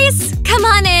place. Come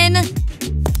on in.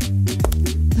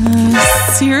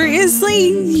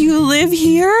 Seriously? You live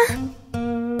here?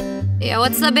 Yeah,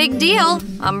 what's the big deal?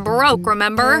 I'm broke,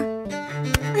 remember?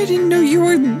 I didn't know you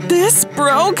were this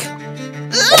broke.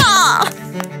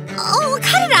 Oh,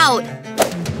 cut it out.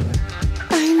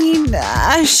 I need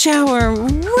a shower.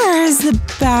 Where is the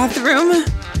bathroom?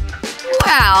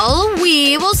 Well,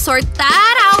 we will sort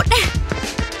that out.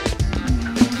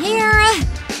 Here.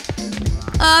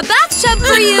 A bathtub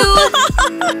for you.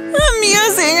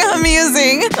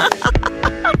 Amusing.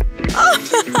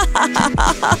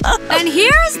 And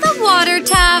here's the water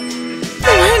tap.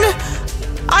 Gwen,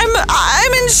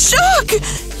 I'm in shock.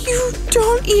 You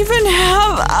don't even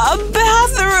have a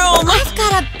bathroom. I've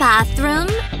got a bathroom,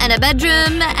 and a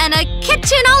bedroom, and a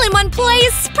kitchen all in one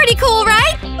place. Pretty cool,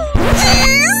 right?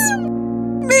 Jeez.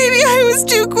 Maybe I was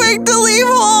too quick to leave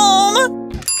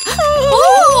home.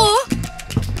 Ooh!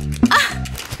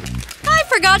 I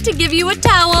forgot to give you a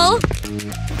towel.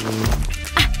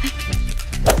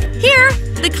 Here,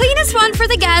 the cleanest one for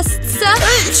the guests.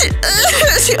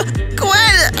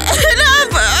 Gwen,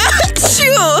 enough.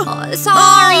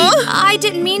 Sorry, I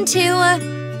didn't mean to.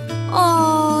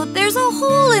 Oh, there's a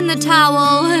hole in the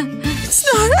towel. It's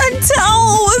not a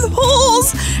towel with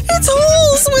holes. It's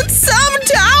holes with some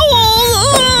towels.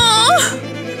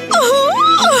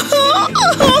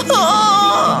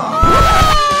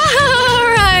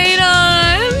 Right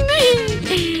on.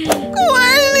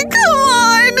 Gwen, come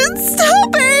on.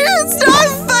 Stop it. It's not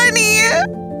funny.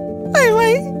 I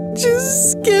might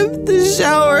just skip the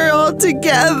shower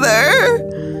altogether.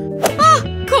 Oh,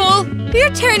 cool.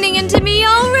 You're turning into me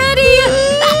already.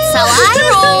 That's how I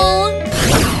roll.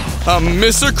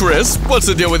 Mr. Chris, what's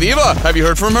the deal with Eva? Have you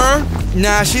heard from her?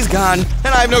 Nah, she's gone, and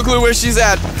I have no clue where she's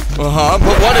at. But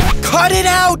what if— Cut it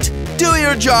out! Do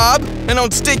your job, and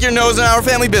don't stick your nose in our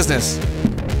family business.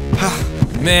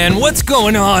 Man, what's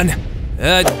going on?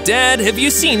 Dad, have you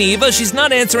seen Eva? She's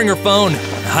not answering her phone.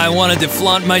 I wanted to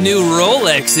flaunt my new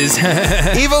Rolexes.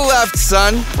 Eva left,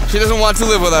 son. She doesn't want to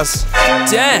live with us.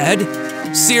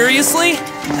 Dad? Seriously?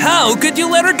 How could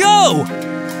you let her go?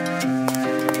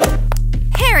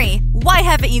 Harry, why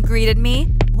haven't you greeted me?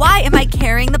 Why am I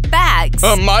carrying the bags?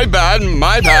 My bad.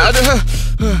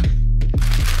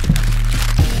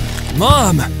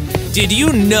 Mom, did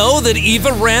you know that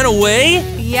Eva ran away?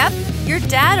 Yep, your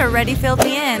dad already filled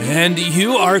me in. And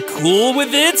you are cool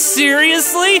with it?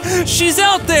 Seriously? She's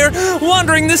out there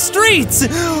wandering the streets.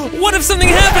 What if something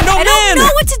happened? Oh, I don't know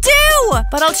what to do,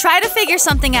 but I'll try to figure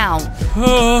something out.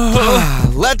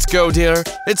 Let's go, dear.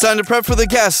 It's time to prep for the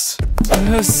guests.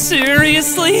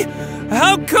 Seriously?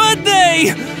 How could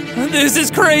they? This is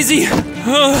crazy.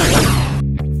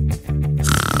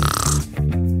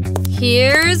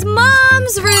 Here's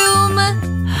Mom's room.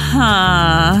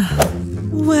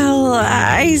 Well,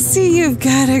 I see you've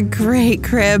got a great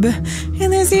crib.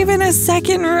 And there's even a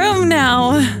second room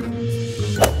now.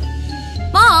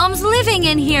 Mom's living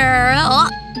in here. Oh,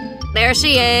 there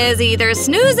she is, either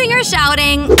snoozing or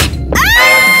shouting.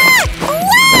 Ah!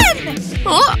 When?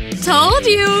 Oh, told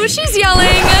you, she's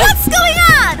yelling. What's going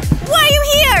on? Why are you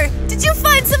here? Did you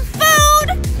find some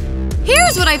food?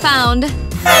 Here's what I found.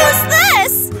 Who's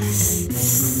this?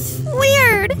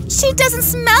 Weird. She doesn't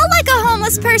smell like a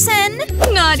homeless person.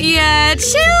 Not yet.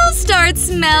 She'll start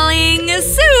smelling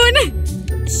soon.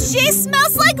 She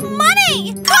smells like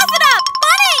money. Cough it up.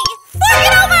 Money. Fork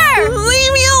it over.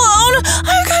 Leave me alone.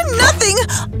 I've got nothing.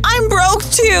 I'm broke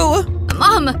too.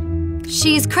 Mom,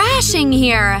 she's crashing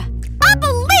here.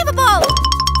 Unbelievable.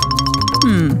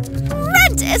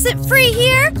 Rent isn't free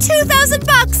here.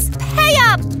 $2,000. Pay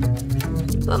up.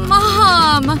 But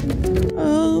Mom.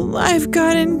 All I've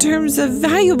got in terms of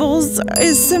valuables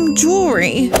is some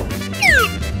jewelry.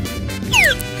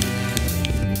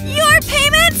 Your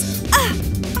payment?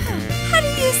 How do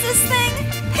you use this thing?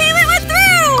 Payment went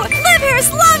through! Live here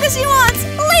as long as you want!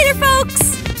 Later, folks!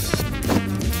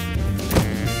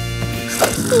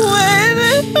 When?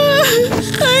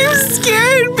 I'm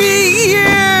scared being here.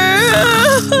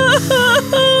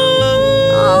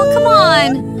 Oh, come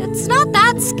on. It's not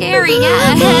that scary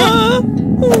yet.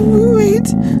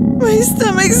 Wait, my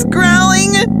stomach's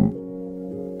growling.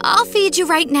 I'll feed you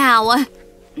right now.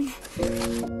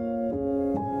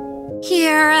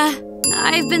 Here,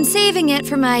 I've been saving it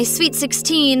for my sweet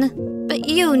 16, but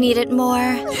you need it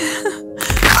more.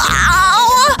 Ow!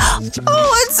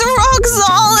 Oh, it's rock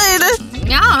solid.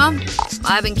 Yeah,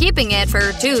 I've been keeping it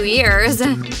for 2 years.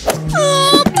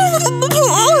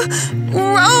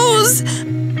 Gross!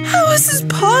 How is this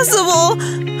possible?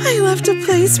 I left a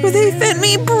place where they fed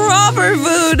me proper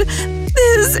food.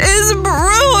 This is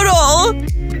brutal.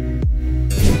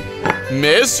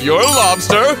 Miss, your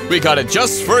lobster. We got it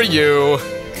just for you.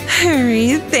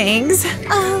 Harry, thanks.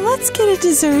 Let's get a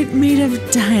dessert made of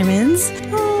diamonds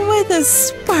with a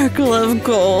sparkle of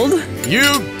gold.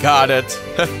 You got it.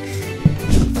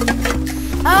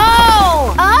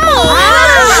 Oh!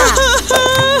 Ouch!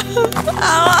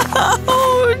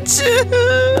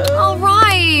 All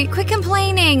right, quit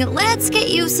complaining. Let's get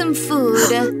you some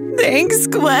food. Thanks,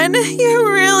 Gwen.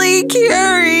 You're really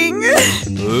caring.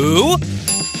 Ooh.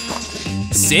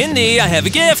 Cindy, I have a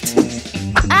gift. Nate,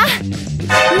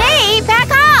 back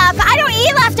off! I don't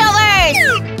eat leftovers!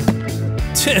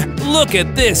 Look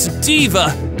at this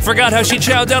diva. Forgot how she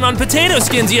chowed down on potato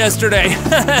skins yesterday.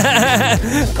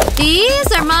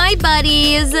 These are my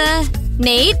buddies.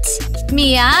 Nate,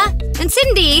 Mia, and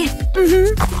Cindy.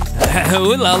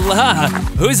 Ooh la la.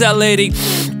 Who's that lady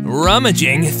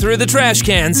rummaging through the trash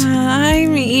cans?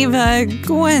 I'm Eva,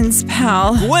 Gwen's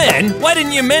pal. Gwen? Why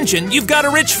didn't you mention you've got a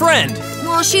rich friend?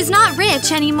 Well, she's not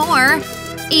rich anymore.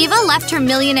 Eva left her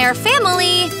millionaire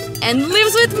family and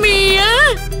lives with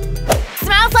Mia.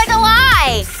 Smells like a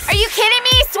lie! Are you kidding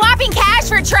me? Swapping cash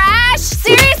for trash?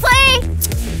 Seriously?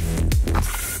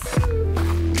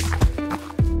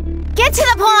 Get to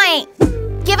the point!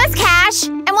 Give us cash,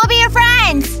 and we'll be your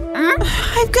friends!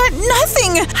 I've got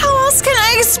nothing! How else can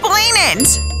I explain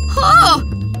it? Oh,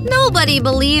 nobody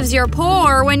believes you're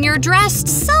poor when you're dressed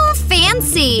so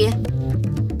fancy.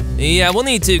 Yeah, we'll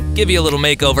need to give you a little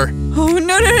makeover. Oh,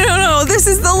 no. This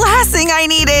is the last thing I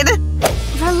needed.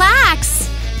 Relax.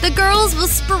 The girls will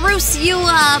spruce you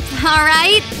up, all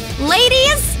right?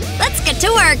 Ladies, let's get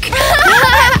to work.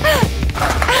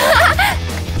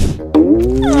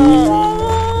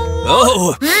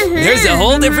 Oh, there's a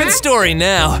whole different story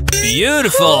now.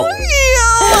 Beautiful.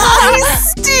 I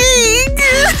stink.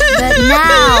 But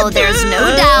now there's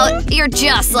no doubt you're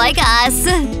just like us.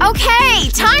 Okay,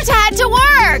 time to head to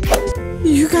work!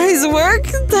 You guys work?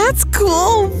 That's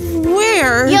cool.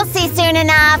 Where? You'll see soon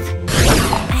enough.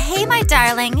 Hey, my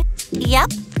darling.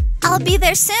 Yep, I'll be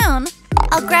there soon.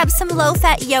 I'll grab some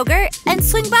low-fat yogurt and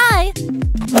swing by.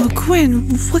 Oh, Gwen,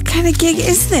 what kind of gig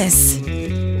is this?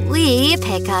 We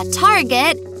pick a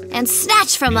target and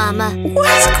snatch from them.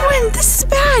 What? Gwen, this is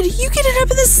bad. You get it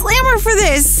up in the slammer for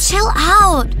this. Chill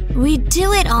out. We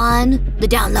do it on the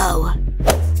down low.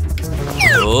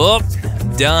 Oh,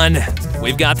 done.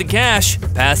 We've got the cash.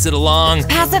 Pass it along.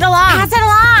 Pass it along! Pass it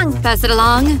along! Pass it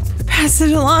along. Pass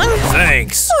it along.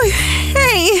 Thanks. Oh,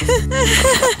 hey.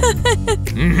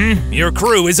 Your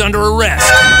crew is under arrest.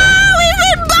 We've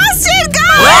been busted,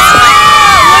 guys!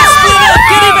 Let's split up!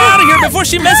 Get him out of here before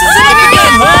she messes it up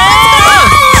again!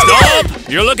 Stop!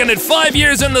 You're looking at 5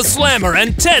 years in the slammer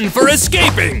and 10 for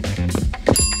escaping.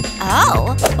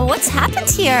 Oh, what's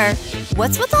happened here?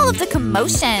 What's with all of the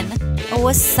commotion?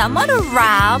 Was someone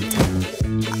robbed?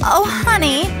 Oh,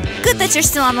 honey, good that you're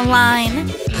still on the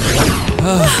line.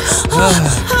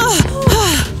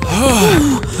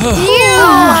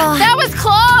 That was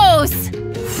close!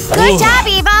 Good job,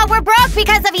 Eva. We're broke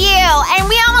because of you, and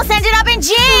we almost ended up in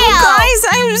jail! Guys,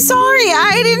 I'm sorry.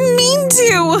 I didn't mean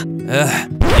to.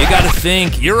 You gotta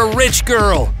think, you're a rich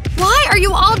girl. Why are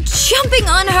you all jumping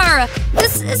on her?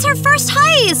 This is her first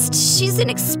heist. She's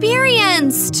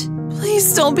inexperienced.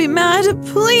 Please don't be mad.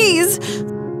 Please.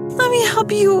 Let me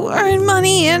help you earn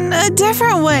money in a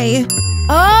different way.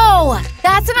 Oh,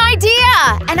 that's an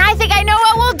idea! And I think I know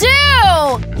what we'll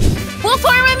do! We'll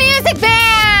form a music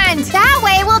band! That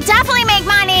way we'll definitely make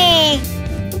money!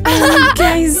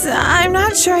 Guys, I'm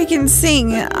not sure I can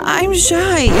sing. I'm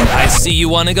shy. I see you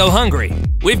want to go hungry.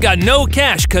 We've got no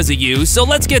cash because of you, so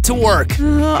let's get to work.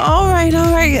 All right.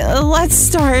 Let's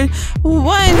start.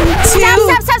 1, 2…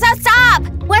 Stop!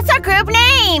 What's our group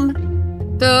name?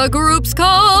 The group's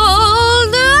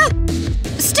called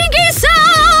Stinky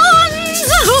Sounds.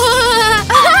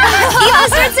 Eva,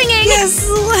 start singing. Yes,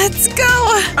 let's go.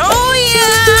 Oh,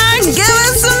 yeah. Give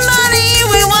us some money.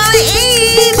 We want to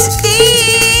eat.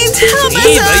 Help us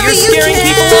Eva, however you're you scaring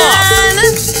people can.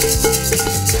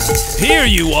 Here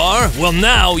you are. Well,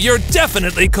 now you're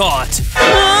definitely caught.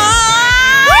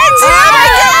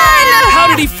 How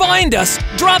did he find us?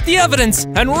 Drop the evidence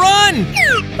and run!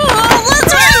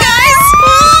 Let's run, guys!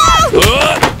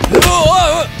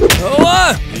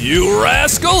 You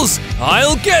rascals!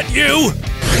 I'll get you!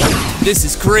 This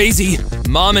is crazy.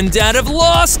 Mom and Dad have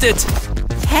lost it.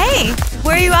 Hey,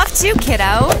 where are you off to,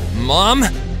 kiddo? Mom,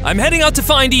 I'm heading out to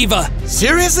find Eva.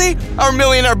 Seriously? Our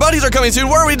millionaire buddies are coming soon.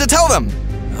 What are we to tell them?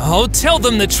 Oh, tell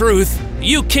them the truth.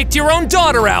 You kicked your own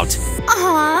daughter out.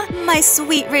 Aw, my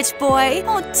sweet rich boy.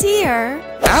 Oh dear.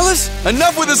 Alice,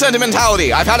 enough with the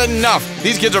sentimentality. I've had enough.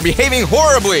 These kids are behaving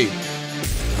horribly.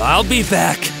 I'll be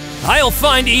back. I'll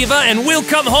find Eva and we'll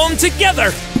come home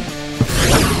together.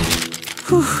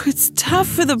 Whew, it's tough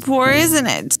for the poor, isn't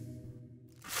it?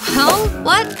 Well,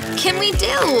 what can we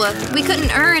do? We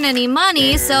couldn't earn any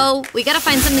money, so we gotta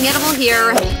find something edible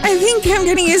here. I think I'm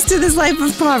getting used to this life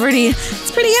of poverty.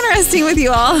 It's pretty interesting with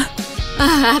you all.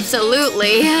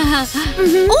 Absolutely.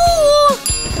 Ooh!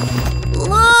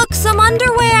 Look, some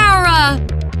underwear!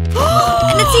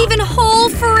 And it's even hole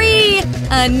free!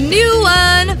 A new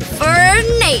one for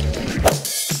Nate!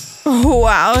 Oh,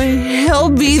 wow, he'll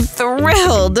be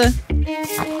thrilled.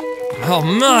 Oh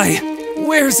my!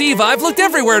 Where's Eva? I've looked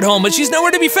everywhere at home, but she's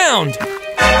nowhere to be found.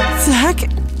 Zach,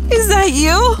 Is that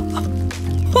you?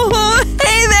 Oh,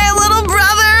 hey there, little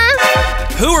brother!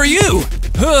 Who are you?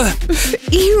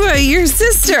 Eva, your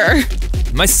sister.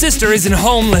 My sister isn't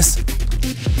homeless.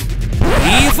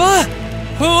 Eva?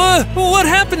 What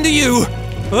happened to you?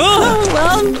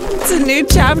 Well, it's a new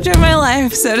chapter of my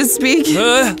life, so to speak.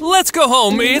 Let's go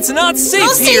home. It's not safe I'll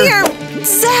stay here.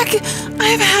 Zach,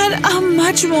 I've had a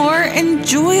much more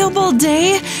enjoyable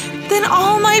day than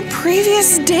all my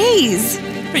previous days.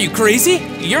 Are you crazy?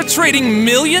 You're trading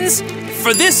millions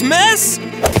for this mess?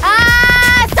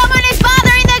 Someone is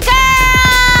bothering the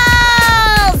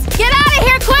girls! Get out of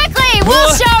here quickly!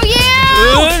 We'll show you!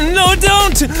 No,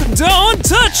 don't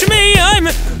touch me! I'm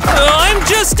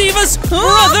just Eva's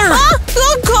brother!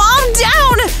 Calm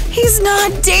down! He's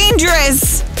not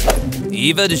dangerous!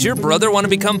 Eva, does your brother want to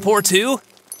become poor too?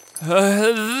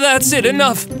 That's it,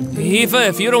 enough. Eva,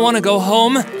 if you don't want to go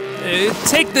home,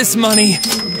 take this money.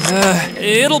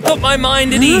 It'll put my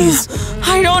mind at ease.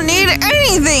 I don't need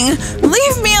anything!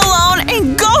 Leave me alone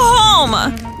and go home!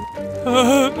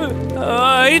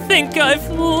 I think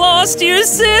I've lost you,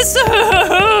 sis.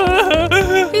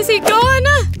 Is he gone?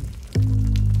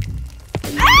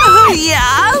 Oh,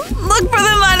 yeah? Look for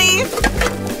the money!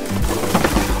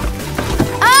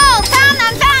 Oh, found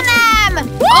them!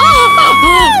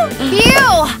 Woo!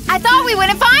 Phew! I thought we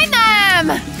wouldn't find them!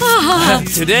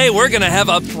 Today we're gonna have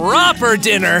a proper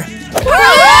dinner. Hey,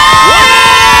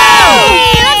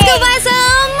 let's go buy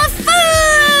some food!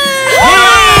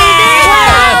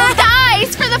 Whoa,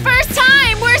 guys, for the first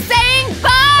time, we're saying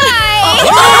bye!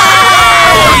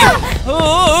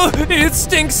 Oh, it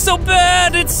stinks so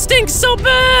bad! It stinks so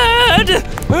bad!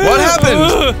 What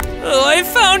happened? I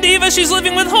found Eva. She's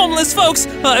living with homeless folks.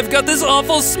 I've got this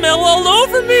awful smell all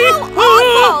over me.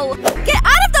 Awful! Get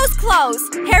out of those clothes!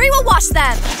 Harry will wash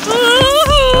them!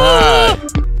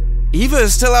 Eva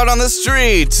is still out on the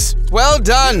streets. Well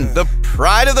done, the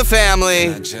pride of the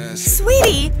family.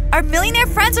 Sweetie, our millionaire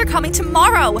friends are coming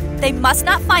tomorrow. They must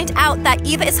not find out that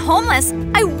Eva is homeless.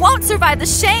 I won't survive the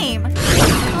shame.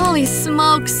 Holy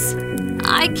smokes.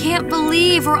 I can't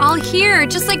believe we're all here,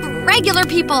 just like regular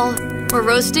people. We're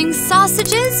roasting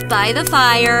sausages by the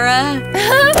fire.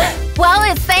 Well,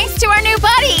 it's thanks to our new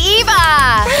buddy,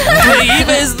 Eva!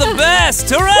 Eva is the best!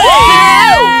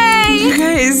 Hooray! You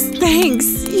guys, thanks.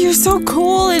 You're so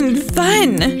cool and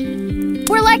fun.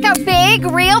 We're like a big,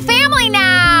 real family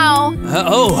now!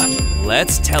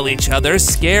 Let's tell each other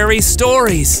scary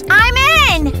stories. I'm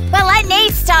in! But let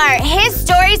Nate start. His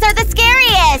stories are the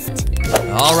scariest!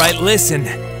 All right, listen.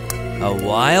 A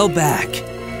while back,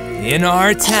 in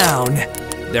our town,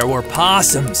 there were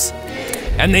possums.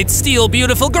 And they'd steal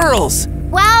beautiful girls.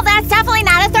 Well, that's definitely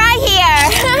not a threat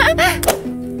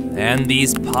here. And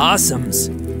these possums,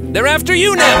 they're after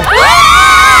you now.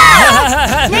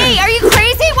 Nate, are you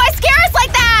crazy? Why scare us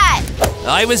like that?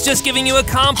 I was just giving you a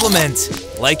compliment.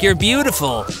 Like you're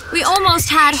beautiful. We almost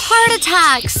had heart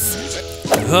attacks.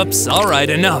 Oops, all right,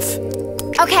 enough.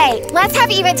 Okay, let's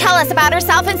have Eva tell us about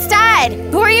herself instead.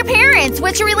 Who are your parents?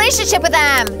 What's your relationship with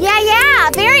them? Yeah,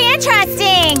 very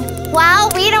interesting. Well,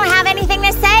 we don't have anything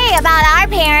to say about our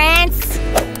parents.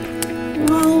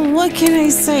 Well, what can I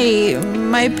say?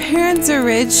 My parents are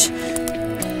rich.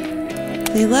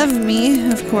 They love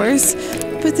me, of course,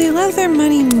 but they love their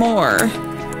money more.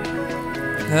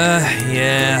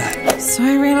 Yeah. So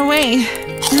I ran away.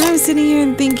 Now I'm sitting here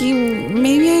and thinking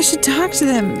maybe I should talk to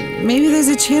them. Maybe there's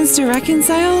a chance to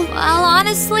reconcile. Well,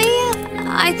 honestly,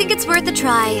 I think it's worth a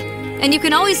try. And you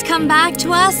can always come back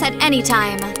to us at any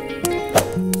time.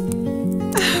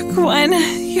 Gwen,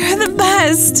 you're the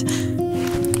best.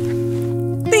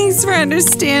 Thanks for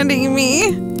understanding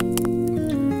me.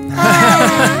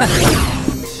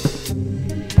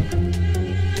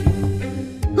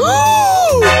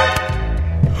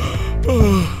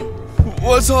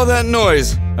 What's all that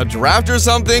noise? A draft or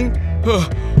something?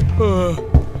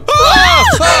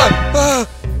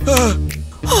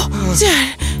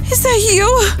 Dad, is that you?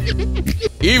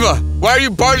 Eva, why are you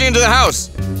barging into the house?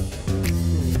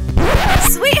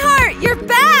 Sweetheart, you're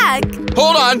back!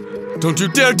 Hold on! Don't you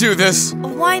dare do this!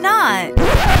 Why not?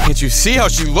 Can't you see how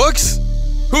she looks?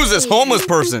 Who's this homeless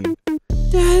person?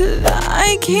 Dad,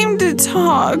 I came to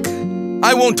talk.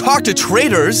 I won't talk to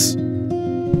traitors!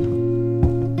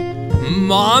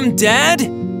 Mom, Dad?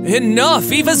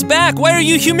 Enough! Eva's back! Why are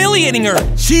you humiliating her?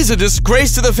 She's a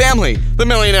disgrace to the family! The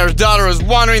millionaire's daughter is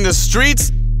wandering the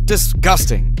streets?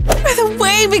 Disgusting. By the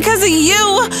way, because of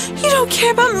you don't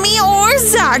care about me or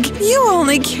Zach. You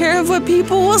only care of what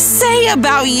people will say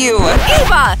about you.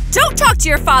 Eva, don't talk to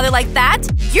your father like that.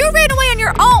 You ran away on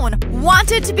your own,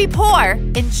 wanted to be poor,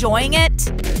 enjoying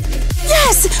it.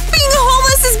 Yes! Being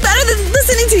homeless is better than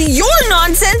listening to your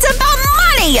nonsense about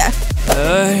money!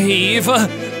 Eva,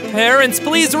 parents,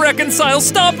 please reconcile.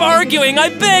 Stop arguing, I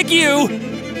beg you.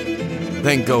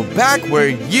 Then go back where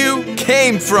you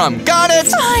came from. Got it?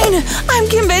 Fine! I'm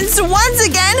convinced once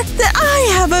again that I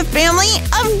have a family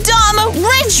of dumb,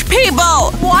 rich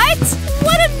people! What?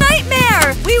 What a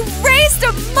nightmare! We raised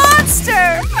a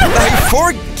monster!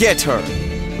 Forget her.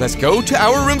 Let's go to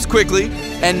our rooms quickly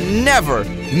and never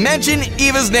mention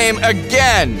Eva's name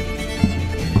again.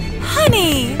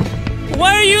 Honey!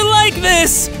 Why are you like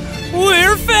this?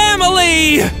 We're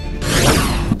family!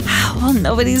 While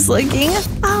nobody's looking,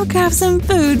 I'll grab some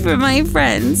food for my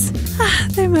friends.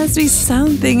 There must be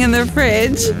something in the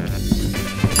fridge.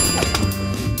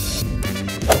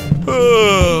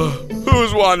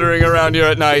 Who's wandering around here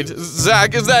at night?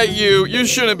 Zach, is that you? You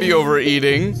shouldn't be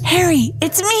overeating. Harry,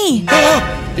 it's me!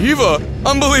 Eva,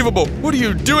 unbelievable. What are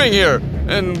you doing here?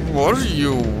 And what are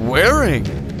you wearing?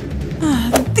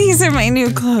 These are my new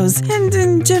clothes, and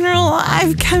in general,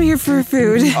 I've come here for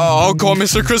food. I'll call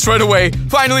Mr. Chris right away.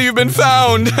 Finally, you've been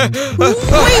found.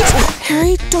 Wait!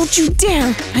 Harry, don't you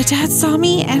dare! My dad saw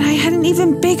me, and I had an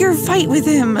even bigger fight with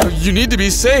him. You need to be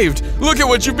saved. Look at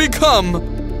what you've become.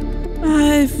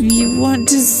 If you want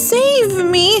to save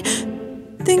me,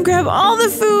 then grab all the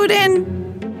food and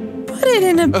put it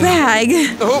in a bag.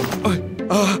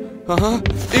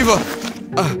 Eva.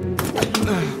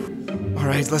 All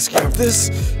right, let's grab this.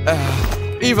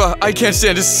 Eva, I can't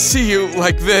stand to see you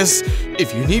like this.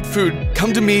 If you need food,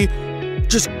 come to me.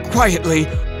 Just quietly.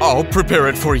 I'll prepare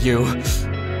it for you.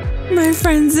 My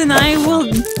friends and I will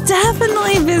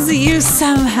definitely visit you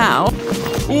somehow.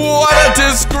 What a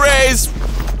disgrace!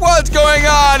 What's going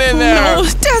on in there? No,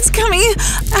 Dad's coming.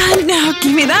 No,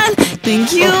 give me that.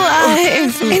 Thank you.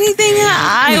 If anything,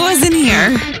 I wasn't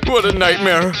here. What a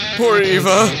nightmare. Poor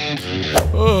Eva.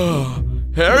 Oh,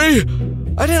 Harry?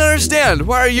 I didn't understand.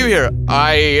 Why are you here?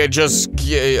 I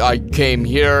came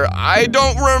here. I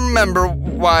don't remember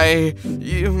why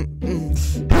you...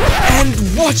 And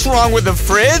what's wrong with the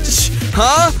fridge?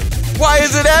 Huh? Why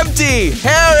is it empty?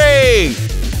 Harry!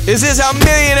 Is this how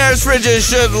millionaires' fridges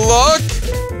should look?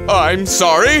 I'm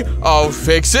sorry. I'll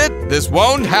fix it. This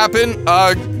won't happen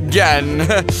again.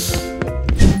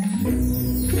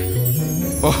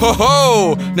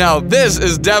 Oh, now this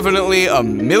is definitely a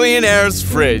millionaire's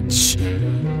fridge.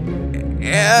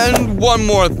 And one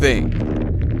more thing.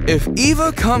 If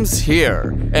Eva comes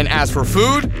here and asks for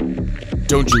food,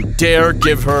 don't you dare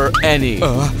give her any.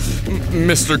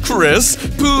 Mr. Chris,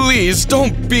 please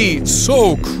don't be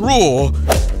so cruel.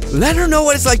 Let her know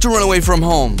what it's like to run away from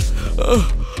home.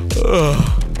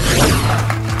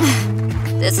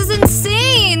 This is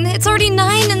insane! It's already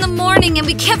 9 in the morning and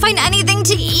we can't find anything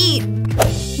to eat.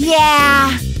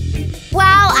 Yeah.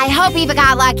 Well, I hope Eva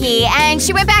got lucky and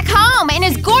she went back home and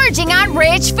is gorging on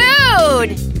rich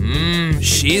food.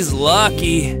 She's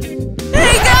lucky.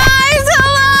 Hey guys,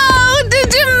 hello!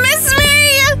 Did you miss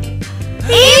me?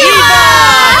 Eva!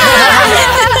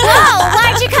 Whoa,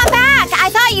 why'd you come back? I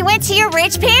thought you went to your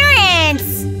rich parents.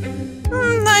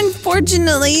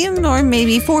 Unfortunately, or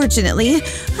maybe fortunately,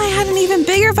 I had an even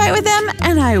bigger fight with them,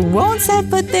 and I won't set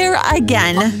foot there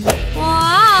again.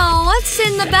 Wow, what's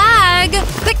in the bag?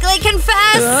 Quickly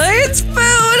confess! It's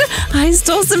food! I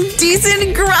stole some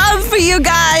decent grub for you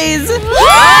guys!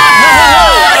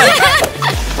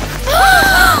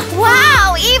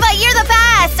 Wow, Eva, you're the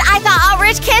best! I thought all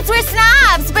rich kids were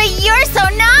snobs, but you're so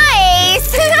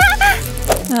nice!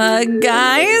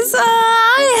 Guys,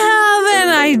 I have an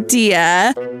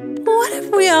idea. What if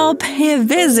we all pay a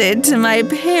visit to my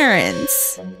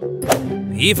parents?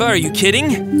 Eva, are you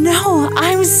kidding? No,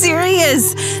 I'm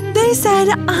serious. They said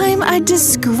I'm a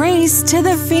disgrace to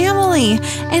the family,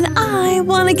 and I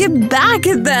want to get back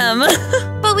at them.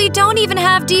 But we don't even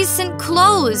have decent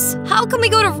clothes. How can we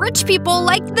go to rich people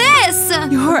like this?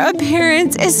 Your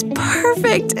appearance is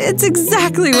perfect. It's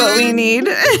exactly what we need.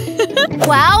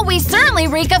 Well, we certainly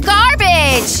reek of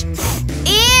garbage.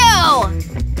 Ew!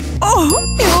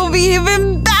 Oh, it will be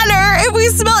even better if we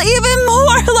smell even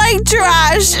more like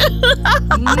trash.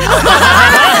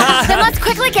 Then let's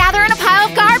quickly gather in a pile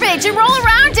of garbage and roll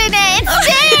around in it and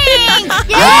stink!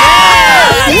 Yeah!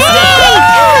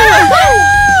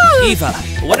 Eva,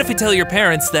 what if we tell your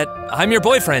parents that I'm your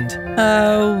boyfriend?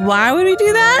 Why would we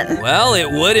do that? Well, it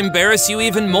would embarrass you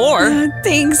even more.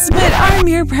 Thanks, but our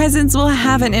mere presence will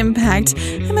have an impact.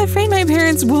 I'm afraid my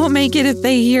parents won't make it if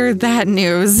they hear that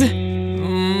news.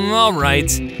 All right,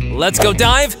 let's go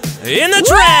dive in the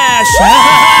trash!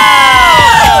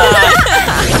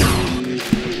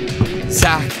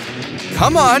 Zach,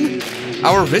 come on.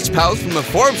 Our rich pals from the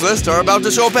Forbes list are about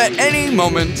to show up at any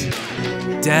moment.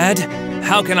 Dad,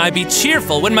 how can I be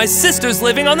cheerful when my sister's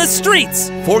living on the streets?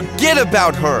 Forget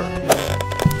about her.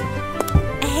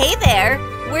 Hey there.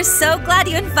 We're so glad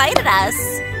you invited us.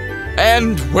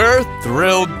 And we're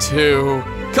thrilled too.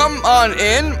 Come on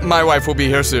in. My wife will be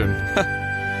here soon.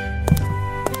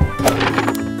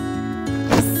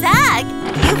 Zach,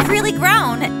 you've really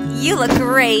grown. You look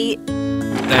great.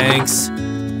 Thanks.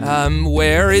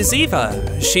 Where is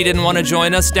Eva? She didn't want to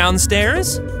join us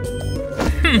downstairs?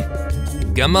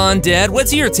 Come on, Dad,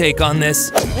 what's your take on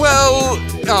this? Well,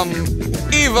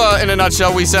 Eva, in a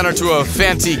nutshell, we sent her to a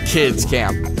fancy kids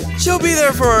camp. She'll be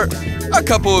there for a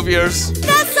couple of years.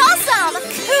 That's awesome!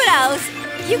 Kudos!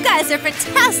 You guys are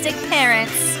fantastic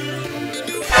parents.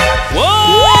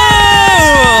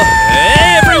 Whoa!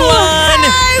 Hey, everyone!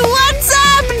 Hey, what's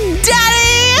up,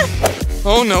 Daddy?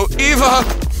 Oh no, Eva!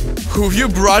 Who you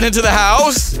brought into the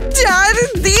house? Dad,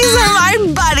 these are my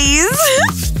buddies.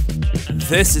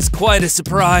 This is quite a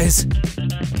surprise.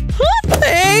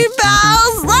 Hey,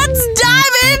 pals, let's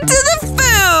dive into the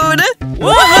food.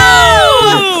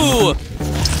 Woohoo!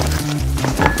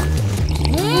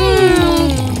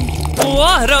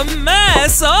 What a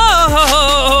mess!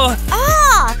 Oh!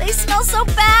 Ah, they smell so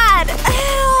bad.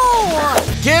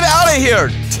 Ew! Get out of here!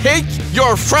 Take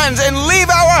your friends and leave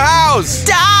our house!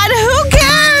 Dad, who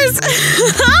cares?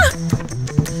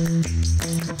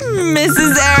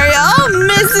 Mrs. Ariel,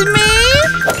 miss me?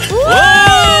 Whoa!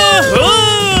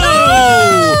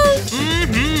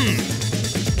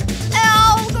 Ew,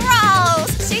 gross!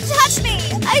 She touched me!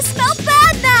 I smell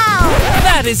bad now!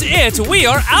 That is it! We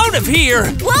are out of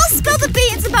here! We'll spill the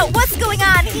beans about what's going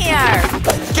on here!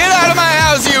 Get out of my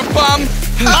house, you bum!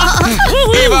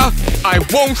 Eva, I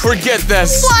won't forget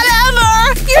this!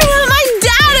 Whatever! You're not my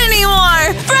dad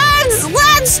anymore! Friends,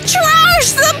 let's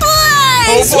trash the place!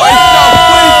 Oh boy, no,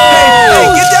 wait, hey,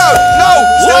 get down! No,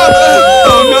 stop!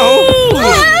 Oh no!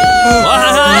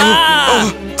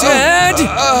 Dad!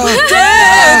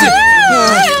 Dad!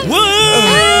 Woo!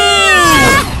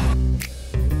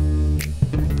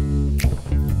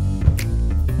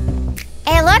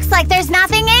 It looks like there's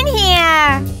nothing in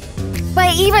here.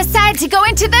 But Eva said to go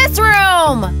into this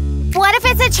room. What if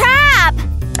it's a trap?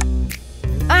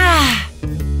 Ah.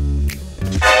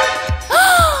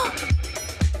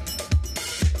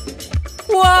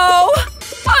 Whoa!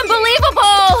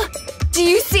 Unbelievable! Do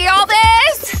you see all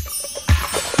this?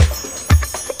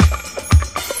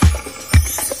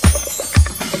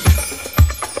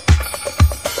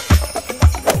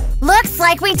 Looks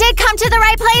like we did come to the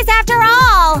right place after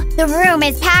all. The room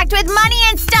is packed with money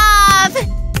and stuff.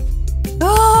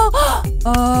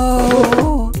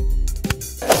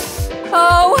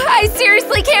 Oh, I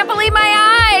seriously can't believe my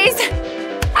eyes.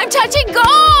 I'm touching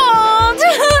gold.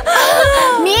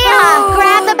 Mia,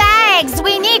 grab the bags.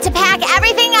 We need to pack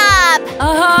everything up.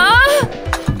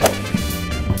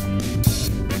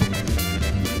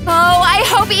 Oh, I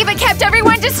hope Eva kept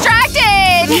everyone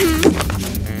distracted.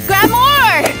 Grab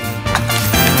more.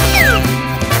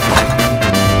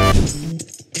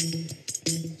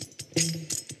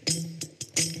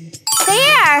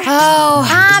 There! Oh.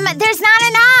 There's not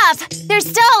enough! There's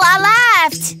still a lot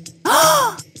left!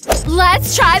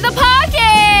 Let's try the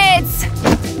pockets!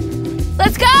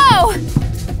 Let's go!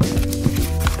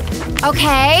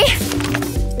 Okay.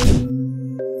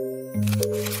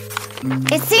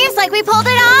 It seems like we pulled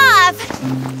it off!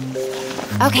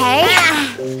 Okay.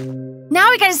 Now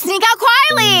we gotta sneak out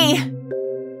quietly!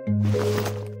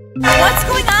 What's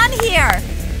going on here?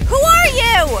 Who are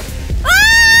you?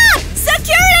 Ah!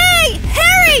 Security!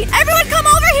 Harry! Everyone come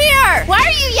over here! Why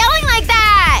are you yelling like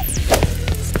that?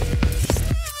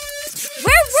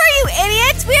 Where were you,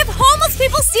 idiots? We have homeless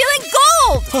people stealing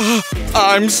gold!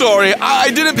 I'm sorry,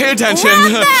 I didn't pay attention.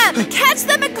 Grab them! Catch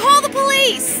them and call the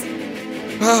police!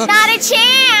 Not a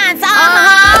chance!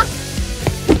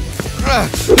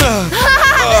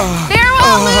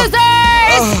 Farewell,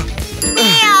 losers!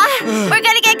 Mia, we're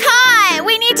gonna get caught!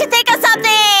 We need to think of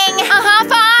something!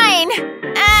 Fine!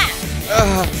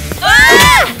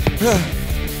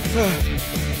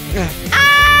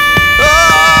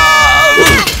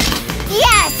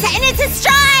 Yes, and it's a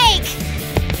strike!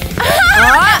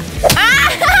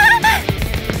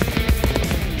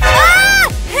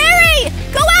 Harry!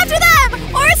 Go after them!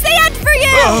 Or it's the end for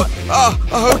you!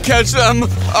 I'll catch them.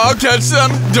 I'll catch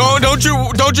them. Don't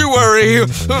you worry.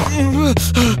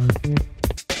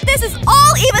 This is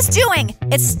all Eva's doing!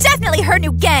 It's definitely her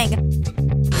new gang!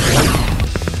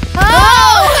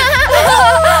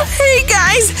 Hey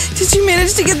guys, did you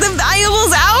manage to get the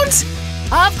valuables out?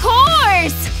 Of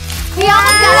course! We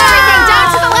almost got everything down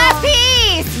to the last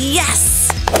piece! Yes!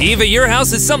 Eva, your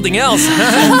house is something else.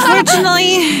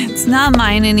 Unfortunately, it's not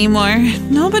mine anymore.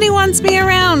 Nobody wants me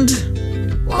around.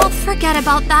 Well, forget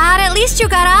about that. At least you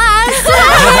got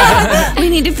us. We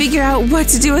need to figure out what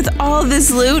to do with all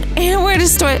this loot and where to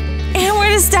store it and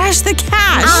where to stash the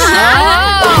cash.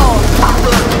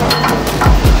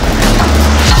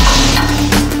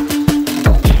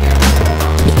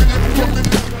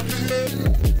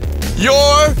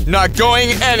 You're not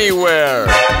going anywhere.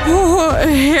 Oh,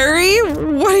 Harry,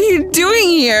 what are you doing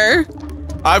here?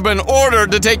 I've been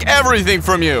ordered to take everything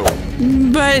from you.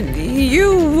 But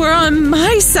you were on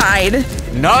my side.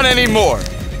 Not anymore.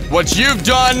 What you've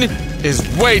done is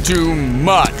way too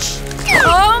much.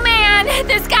 Oh man,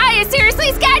 this guy is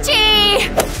seriously sketchy!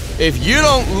 If you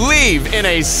don't leave in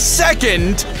a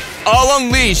second, I'll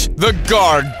unleash the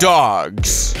guard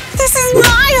dogs. This is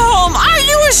my home! Aren't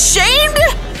you ashamed?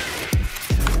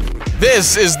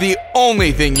 This is the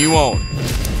only thing you own.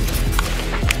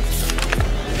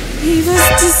 Eva's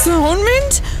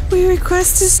disownment? We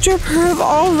request to strip her of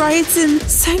all rights and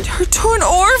send her to an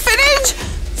orphanage?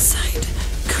 Signed,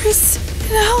 Chris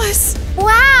and Alice.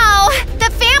 Wow, the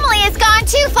family has gone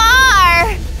too far!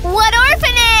 What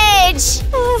orphanage?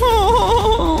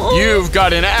 You've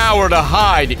got an hour to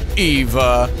hide,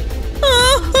 Eva.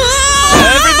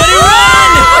 Everybody run!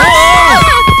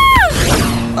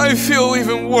 I feel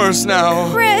even worse now.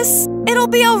 Chris, it'll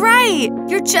be all right.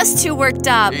 You're just too worked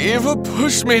up. Eva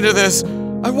pushed me to this.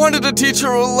 I wanted to teach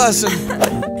her a lesson.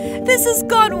 This has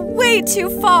gone way too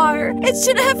far. It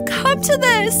shouldn't have come to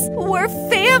this. We're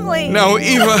family. Now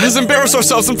Eva has embarrassed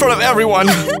ourselves in front of everyone.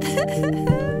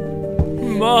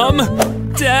 Mom?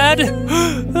 Dad?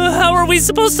 How are we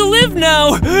supposed to live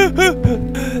now?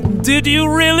 Did you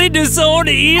really disown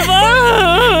Eva?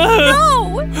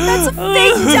 No, that's a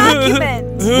fake document.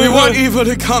 We want Eva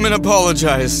to come and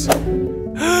apologize.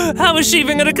 How is she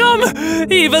even gonna come?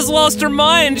 Eva's lost her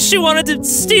mind. She wanted to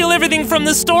steal everything from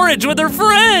the storage with her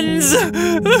friends.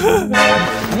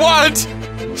 What?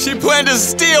 She planned to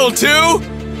steal too?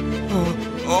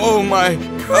 Oh my.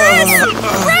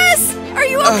 Chris, are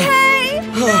you okay?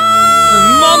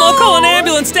 Mom, I'll call an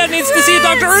ambulance. Dad needs to see a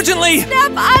doctor urgently.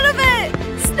 Snap out of it!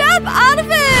 Snap out of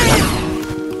it!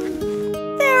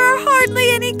 There are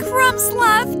hardly any crumbs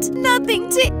left. Nothing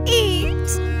to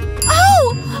eat.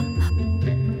 Oh!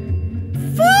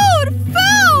 Food!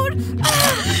 Food!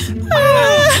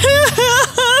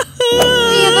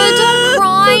 Eva, don't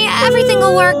cry. Everything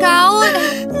will work out.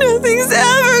 Nothing's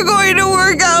ever going to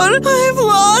work out. I've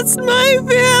lost my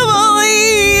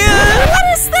family. What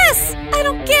is this? I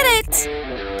don't get it.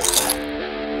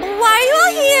 Why are you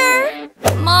all here?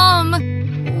 Mom,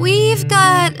 we've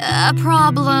got a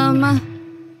problem.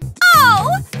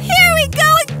 Oh, here we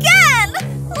go again!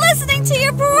 Listening to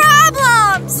your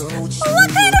problems! What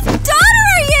kind of daughter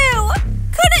are you?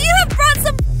 Couldn't you have brought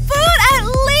some food at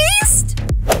least?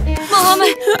 Mom,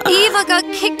 Eva got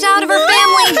kicked out of her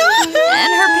family,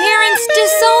 and her parents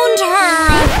disowned her.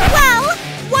 Well,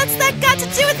 what's that got to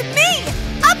do with me?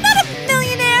 I'm not a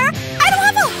millionaire. I don't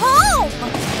have a home.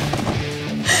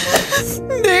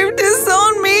 They've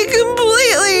disowned me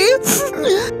completely.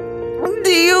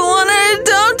 Do you want to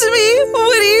adopt me?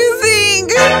 What do you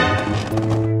think?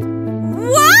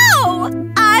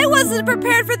 Whoa! I wasn't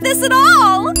prepared for this at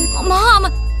all. Mom,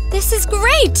 this is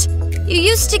great. You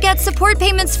used to get support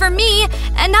payments for me,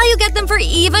 and now you get them for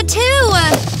Eva too.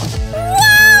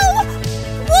 Wow!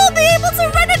 We'll be able to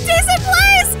rent a decent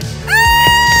place.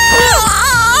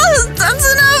 That's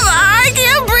enough. I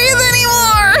can't breathe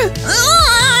anymore.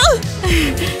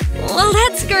 Well,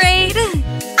 that's great.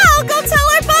 I'll go tell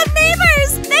our bum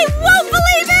neighbors. They won't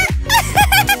believe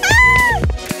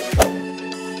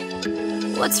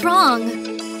it. What's wrong?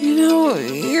 You know,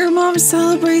 your mom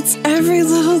celebrates every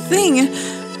little thing,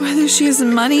 whether she has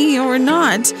money or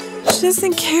not. She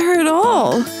doesn't care at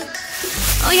all.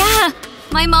 Oh yeah,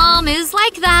 my mom is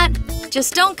like that.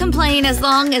 Just don't complain as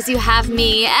long as you have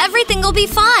me. Everything will be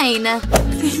fine.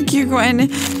 Thank you, Gwen.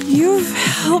 You've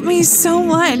helped me so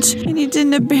much, and you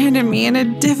didn't abandon me in a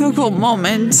difficult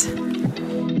moment.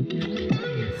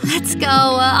 Let's go.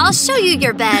 I'll show you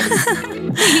your bed.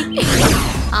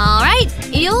 All right,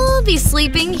 you'll be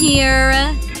sleeping here.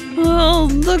 Well,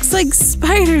 looks like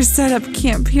Spider set up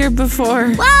camp here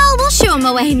before. Well, we'll shoo him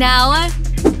away now.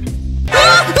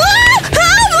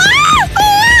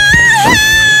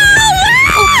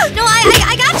 Oh, no,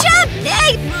 I gotcha!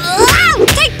 Hey,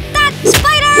 take that,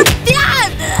 Spider!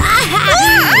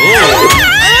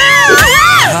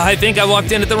 I think I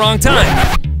walked in at the wrong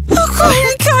time. Oh,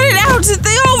 Gwen, cut it out!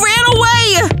 They all ran away!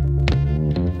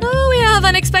 Oh, we have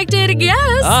unexpected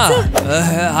guests.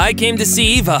 I came to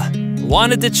see Eva.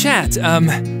 Wanted to chat.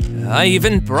 I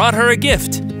even brought her a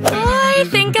gift. I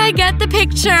think I get the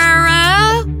picture.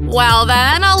 Well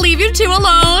then, I'll leave you two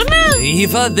alone.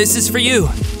 Eva, this is for you.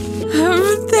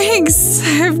 Thanks.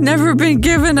 I've never been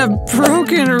given a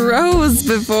broken rose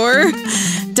before.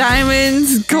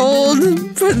 Diamonds, gold,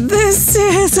 but this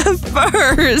is a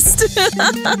first.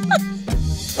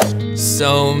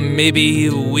 So maybe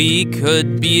we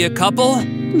could be a couple?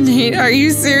 Nate, are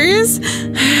you serious?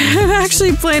 I'm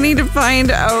actually planning to find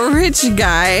a rich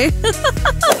guy.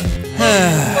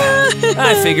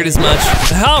 I figured as much.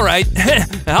 All right,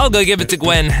 I'll go give it to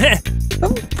Gwen.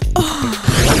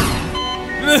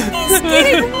 It's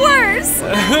getting worse.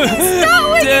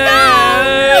 Stop waking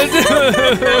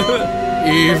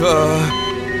Eva.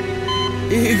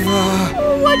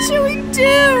 What should we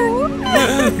do?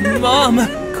 Mom,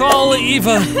 call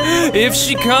Eva. If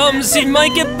she comes, he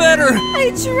might get better.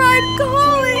 I tried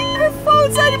calling. Her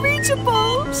phone's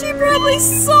unreachable. She probably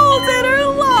sold it or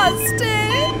lost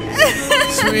it.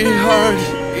 Sweetheart,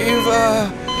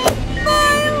 Eva.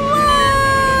 My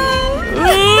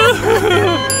love.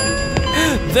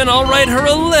 Then I'll write her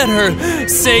a letter,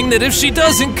 saying that if she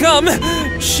doesn't come,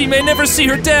 she may never see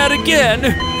her dad again.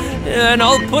 And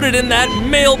I'll put it in that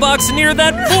mailbox near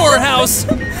that poorhouse.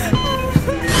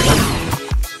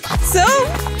 So,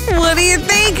 what do you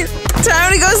think?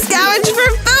 Time to go scavenge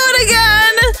for food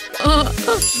again!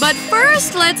 But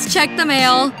first, let's check the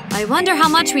mail. I wonder how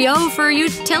much we owe for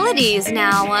utilities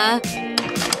now.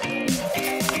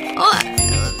 Oh,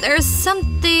 there's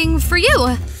something for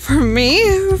you. For me?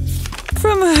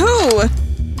 From who?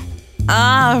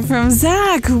 Ah, from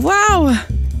Zach. Wow.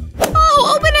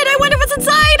 Oh, open it! I wonder what's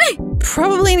inside!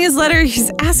 Probably in his letter, he's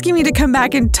asking me to come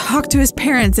back and talk to his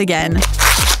parents again.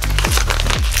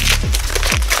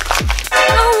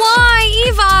 Oh, why,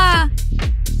 Eva?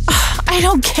 I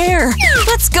don't care.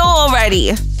 Let's go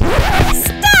already.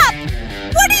 Stop!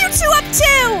 What are you two up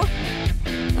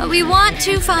to? We want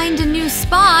to find a new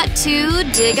spot to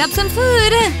dig up some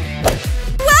food.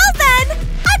 Well then,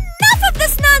 enough of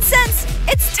this nonsense!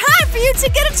 It's time for you to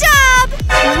get a job!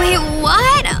 Wait,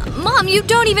 what? Mom, you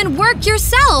don't even work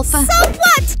yourself. So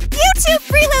what? You two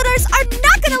freeloaders are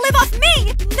not gonna live off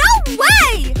me! No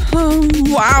way! Oh,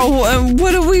 wow.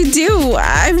 What do we do?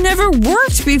 I've never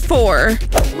worked before.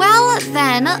 Well,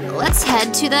 then, let's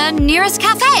head to the nearest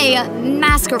cafe.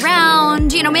 Mask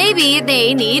around, maybe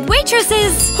they need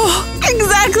waitresses. Oh,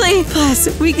 exactly. Plus,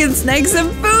 we can snag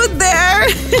some food there.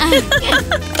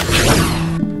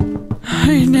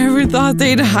 I never thought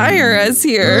they'd hire us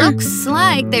here. Looks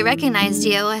like they recognized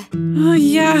you. Oh,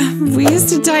 yeah. We used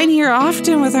to dine here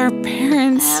often with our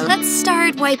parents. Let's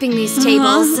start wiping these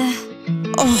tables.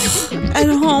 Oh, at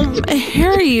home,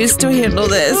 Harry used to handle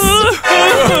this.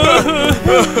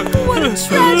 What a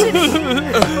tragedy!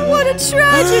 What a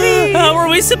tragedy! How are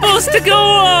we supposed to go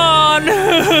on?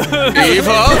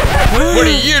 Eva, what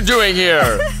are you doing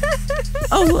here?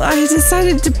 Oh, I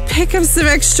decided to pick up some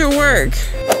extra work.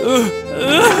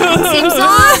 Seems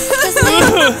off, doesn't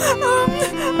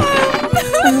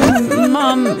it?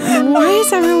 Mom, why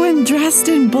is everyone dressed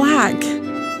in black?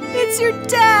 It's your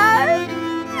dad.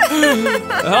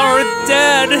 Our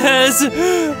dad has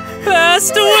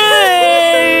passed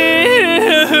away.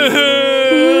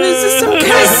 Is this some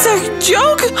kind of sick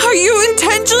joke? Are you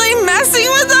intentionally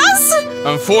messing with us?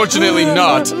 Unfortunately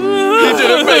not. He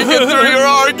didn't make it through your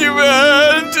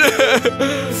argument.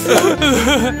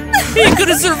 He could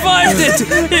have survived it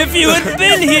if you had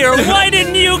been here. Why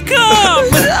didn't you come?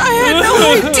 I had no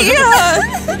idea.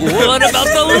 What about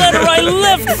the letter I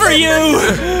left for you?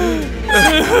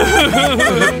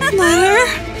 Letter?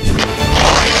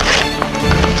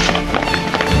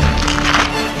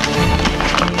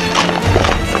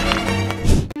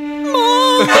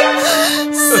 Mom!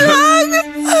 Zach!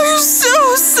 I'm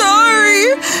so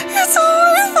sorry! It's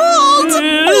all my fault!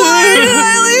 Why did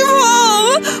I leave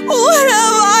home? What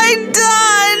have I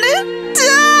done?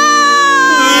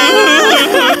 Dad!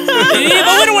 Eva,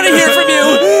 we don't want to hear from you.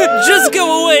 Just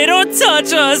go away. Don't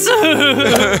touch us.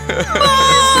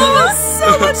 Mom!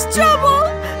 So much trouble!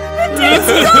 The dad's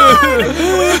gone!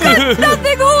 We've got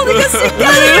nothing holding us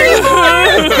together anymore!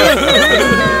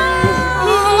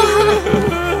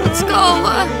 Let's go.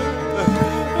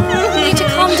 You need to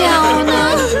calm down.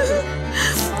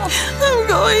 I'm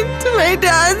going to my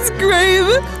dad's grave.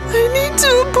 I need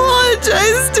to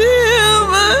apologize to him.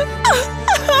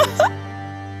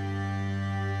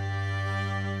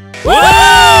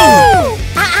 Whoa!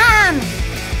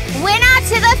 Went out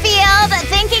to the field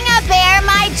thinking a bear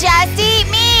might just eat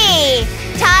me.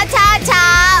 Ta ta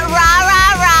ta, rah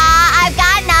rah rah, I've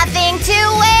got nothing to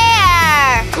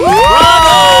wear.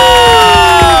 Bravo!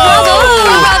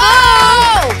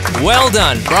 Bravo! Well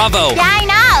done. Bravo! Yeah, I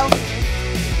know.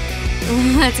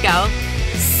 Let's go.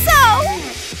 So,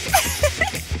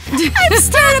 I've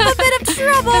stirred up a bit of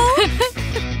trouble.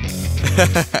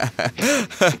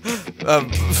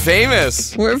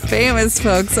 Famous. We're famous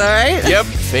folks, all right? Yep,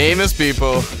 famous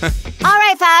people. All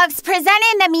right, folks,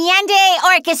 presenting the Millionaires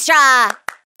Orchestra.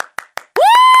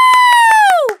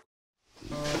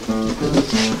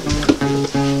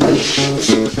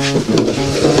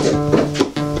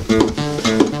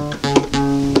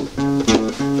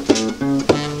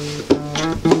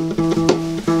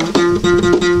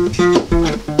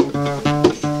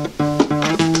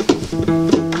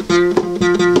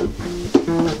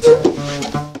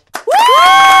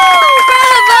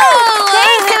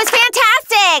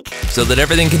 So that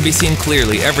everything can be seen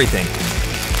clearly, everything.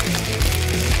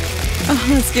 Oh,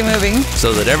 let's get moving.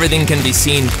 So that everything can be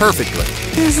seen perfectly.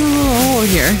 There's a little hole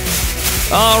here.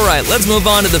 All right, let's move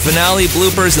on to the finale,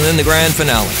 bloopers, and then the grand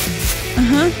finale.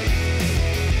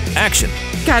 Action.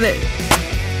 Got it.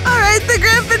 All right, the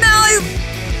grand finale.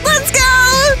 Let's go!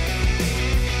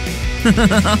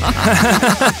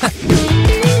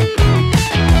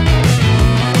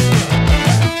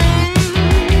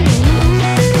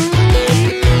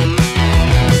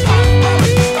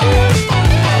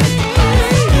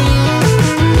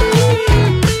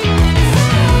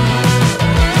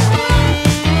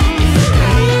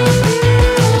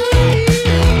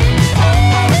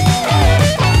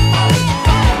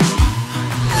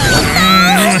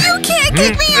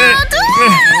 Kick me out!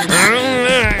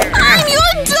 I'm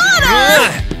your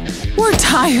daughter! We're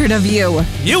tired of you.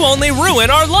 You only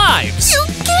ruin our lives! You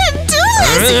can't do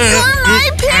this! You're my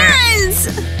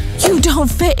parents! You don't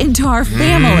fit into our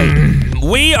family.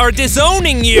 We are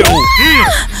disowning you! No!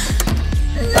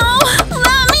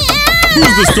 Let me in!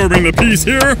 Who's disturbing the peace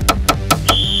here?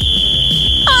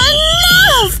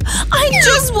 Enough! I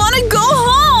just want to go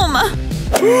home!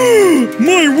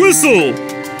 My whistle!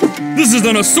 This is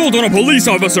an assault on a police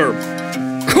officer!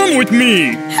 Come with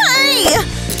me! Hey!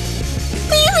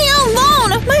 Leave me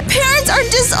alone! My parents are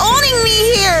disowning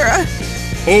me here!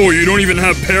 Oh, you don't even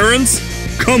have parents?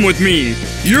 Come with me!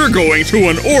 You're going to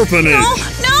an orphanage! No!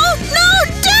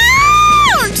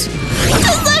 Don't!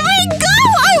 Just let me go!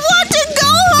 I want to go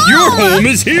home! Your home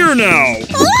is here now!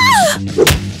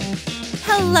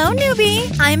 Hello, newbie.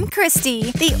 I'm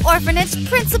Christy, the orphanage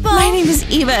principal. My name is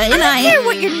Eva, and I don't care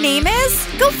what your name is.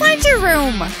 Go find your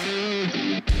room.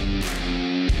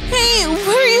 Hey,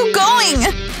 where are you going?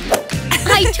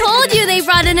 I told you they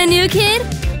brought in a new kid.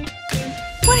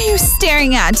 What are you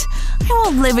staring at? I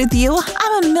won't live with you.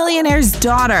 I'm a millionaire's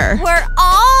daughter. We're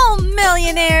all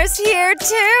millionaires here,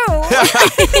 too.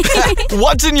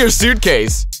 What's in your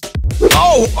suitcase?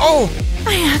 Oh!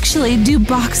 I actually do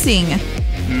boxing.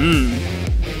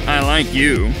 I like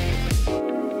you.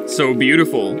 So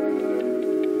beautiful.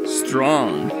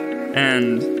 Strong.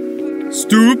 And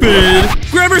stupid.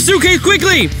 Grab her suitcase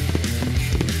quickly!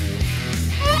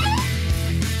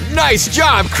 Nice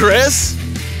job, Chris!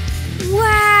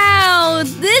 Wow,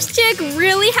 this chick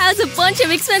really has a bunch of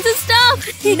expensive stuff.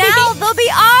 Now they'll be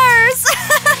ours.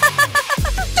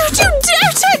 Don't you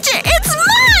dare touch it! It's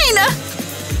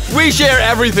mine! We share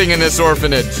everything in this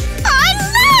orphanage.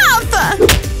 Enough!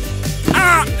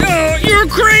 Oh, you're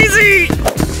crazy!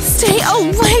 Stay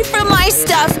away from my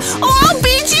stuff, or I'll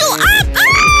beat you up!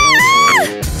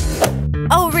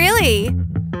 Oh, really?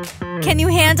 Can you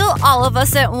handle all of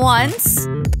us at once?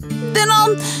 Then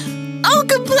I'll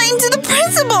complain to the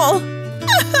principal!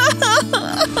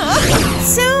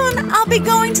 Soon, I'll be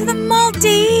going to the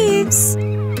Maldives.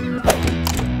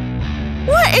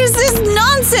 What is this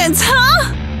nonsense,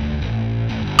 huh?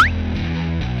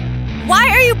 Why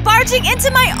are you barging into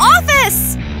my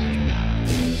office?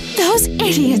 Those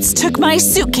idiots took my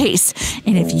suitcase,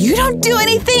 and if you don't do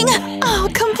anything, I'll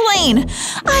complain.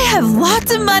 I have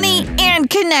lots of money and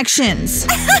connections.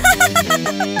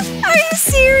 Are you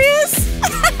serious?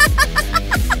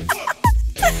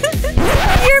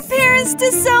 Your parents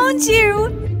disowned you.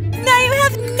 Now you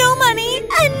have no money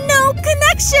and no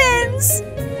connections.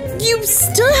 You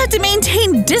still have to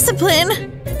maintain discipline.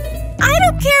 I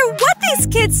don't care what these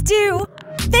kids do.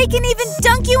 They can even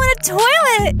dunk you in a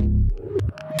toilet.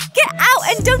 Get out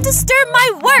and don't disturb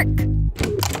my work.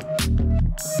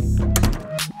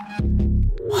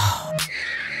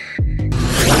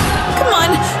 Come on,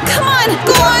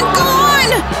 go on!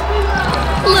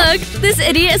 Look, this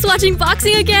idiot is watching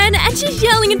boxing again and she's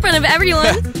yelling in front of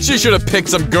everyone. She should have picked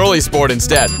some girly sport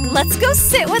instead. Let's go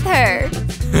sit with her.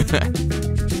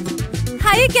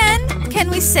 Hi again. Can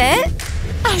we sit?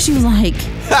 As you like.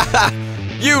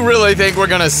 You really think we're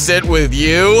gonna sit with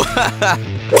you?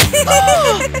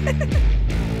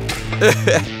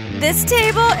 This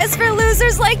table is for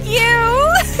losers like you!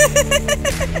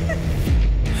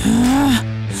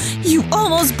 You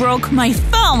almost broke my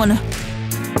phone!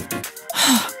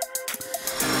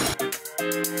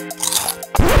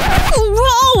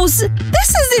 Gross!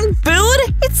 This isn't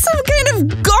food! It's some kind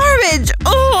of garbage!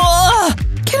 Ugh!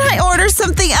 Can I order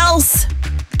something else?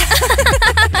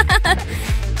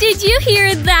 Did you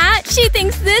hear that? She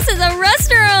thinks this is a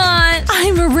restaurant!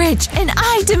 I'm rich and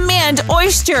I demand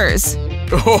oysters!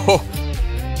 Oh,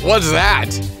 what's that?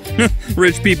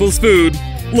 Rich people's food.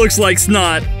 Looks like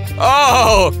snot.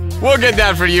 Oh, we'll get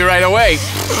that for you right away.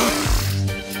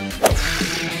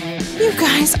 You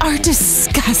guys are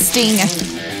disgusting.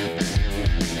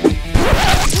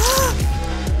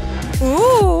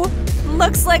 Ooh,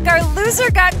 looks like our loser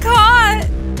got caught.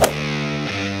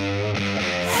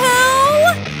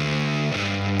 Who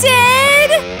did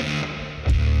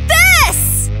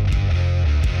this?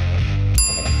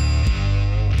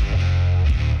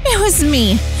 It was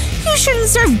me. You shouldn't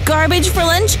serve garbage for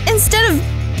lunch instead of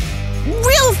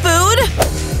real food.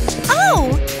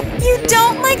 Oh, you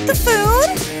don't like the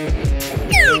food?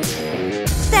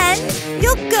 Then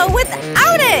you'll go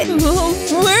without it.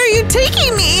 Where are you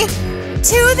taking me?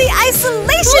 To the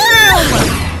isolation room.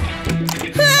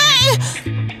 Hey!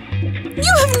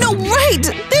 You have no right!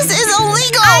 This is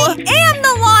illegal! I am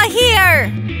the law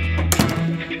here!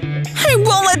 I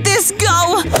won't let this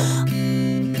go!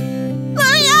 Let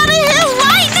me out of here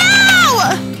right now!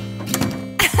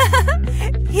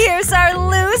 Here's our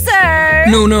loser!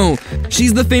 No,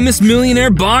 she's the famous millionaire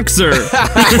boxer.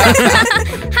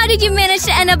 How did you manage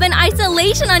to end up in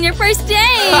isolation on your first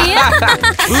day?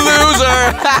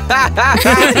 Loser!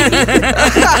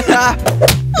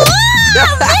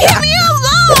 Leave me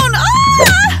alone!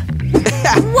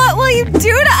 What will you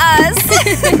do to us?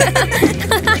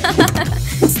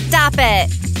 Stop it.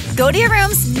 Go to your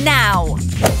rooms now.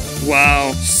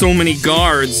 Wow, so many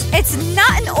guards. It's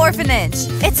not an orphanage.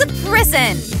 It's a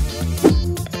prison.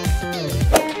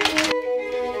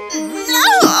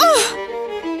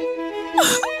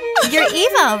 You're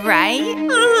Eva, right?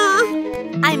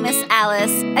 I'm Miss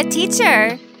Alice, a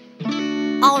teacher.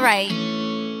 All right.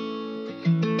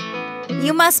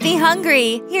 You must be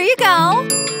hungry. Here you go.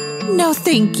 No,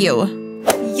 thank you.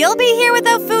 You'll be here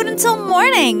without food until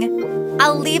morning.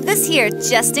 I'll leave this here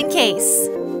just in case.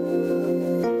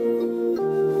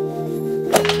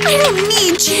 I don't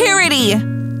need charity!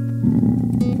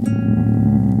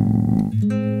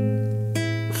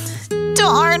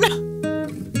 Darn.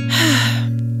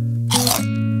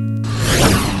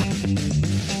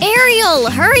 Ariel,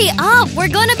 hurry up! We're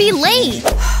gonna be late!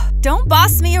 Don't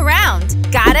boss me around.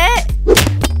 Got it?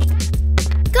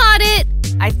 Got it!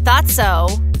 I thought so.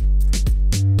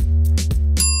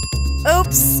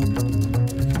 Oops.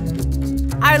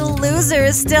 Our loser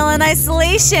is still in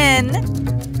isolation.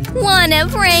 Wanna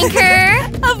prank her?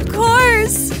 Of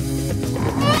course.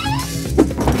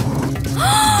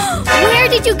 Where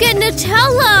did you get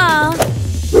Nutella?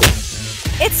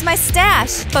 It's my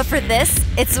stash, but for this,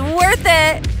 it's worth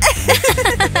it.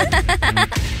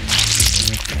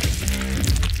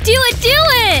 Do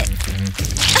it!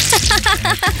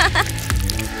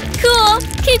 Cool,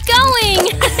 keep going!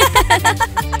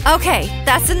 Okay,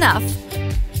 that's enough.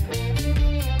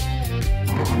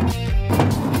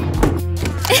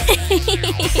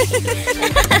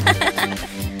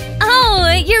 Oh,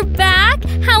 you're back?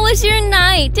 How was your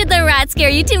night? Did the rat scare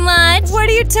you too much? What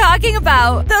are you talking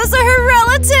about? Those are her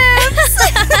relatives!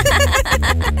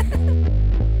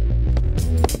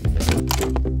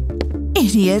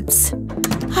 Idiots.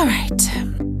 All right.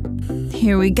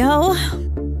 Here we go.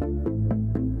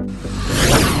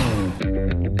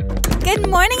 Good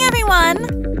morning, everyone.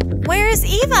 Where is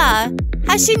Eva?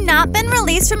 Has she not been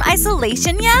released from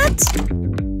isolation yet?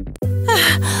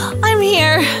 I'm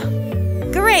here.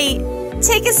 Great.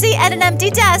 Take a seat at an empty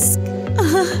desk.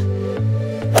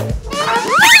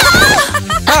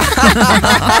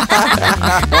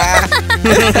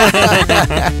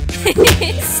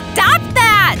 Stop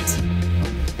that!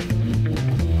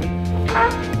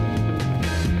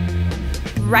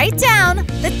 Write down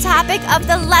the topic of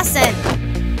the lesson.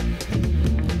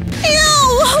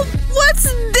 Ew! What's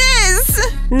this?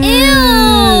 Ew!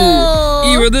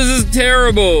 Eva, this is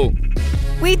terrible.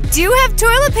 We do have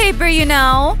toilet paper, you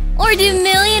know. Or do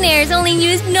millionaires only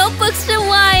use notebooks to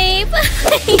wipe?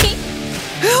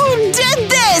 Who did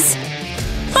this?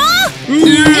 Huh?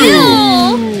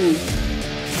 Ew!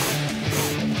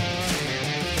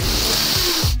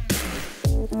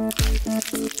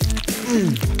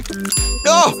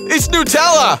 Oh, it's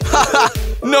Nutella!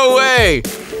 No way!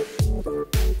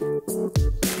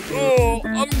 Oh,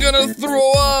 I'm gonna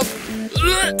throw up.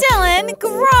 Dylan,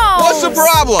 gross! What's the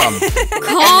problem?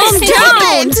 Calm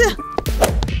down!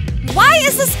 Why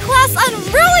is this class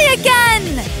unruly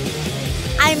again?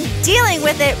 I'm dealing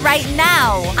with it right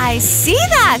now. I see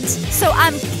that. So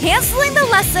I'm canceling the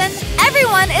lesson.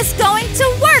 Everyone is going to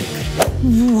work.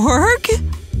 Work?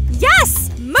 Yes!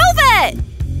 Move it!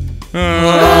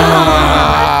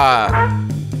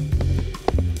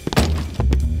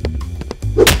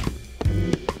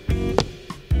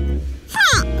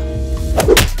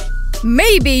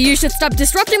 Maybe you should stop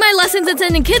disrupting my lessons and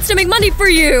sending kids to make money for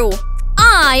you!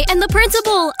 I am the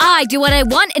principal! I do what I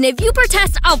want, and if you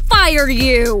protest, I'll fire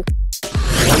you!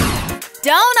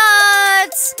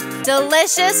 Donuts!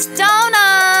 Delicious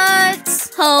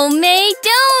donuts! Homemade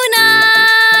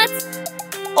donuts!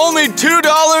 Only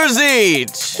 $2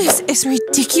 each! This is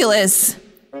ridiculous.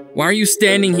 Why are you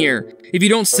standing here? If you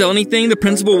don't sell anything, the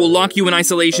principal will lock you in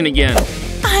isolation again.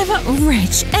 I'm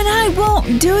rich and I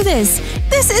won't do this.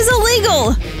 This is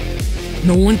illegal.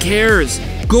 No one cares.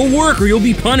 Go work or you'll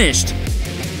be punished.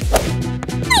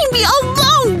 Leave me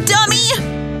alone, dummy!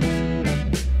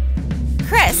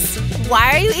 Chris,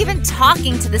 why are you even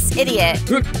talking to this idiot?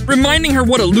 Reminding her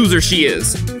what a loser she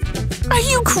is. Are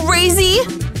you crazy?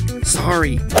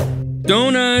 Sorry.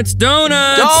 Donuts!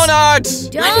 Donuts! Donuts!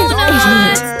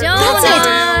 Donuts! That's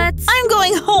it. I'm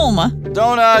going home.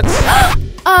 Donuts!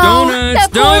 Donuts! That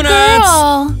poor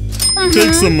Donuts!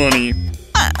 Take some money.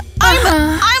 I'm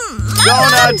not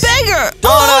a Donuts! beggar.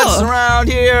 Donuts Ugh. around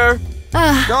here!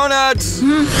 Donuts!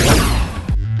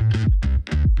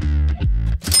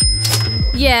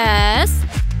 Yes.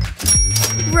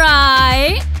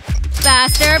 Right.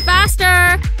 Faster,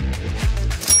 faster.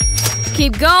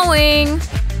 Keep going.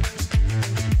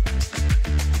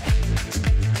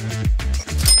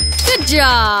 Good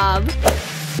job.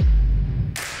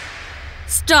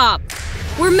 Stop.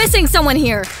 We're missing someone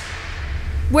here.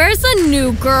 Where's the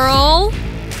new girl?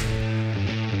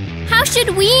 How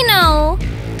should we know?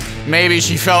 Maybe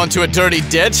she fell into a dirty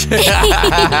ditch?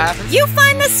 You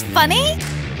find this funny?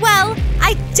 Well,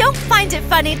 I don't find it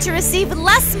funny to receive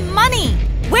less money.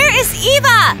 Where is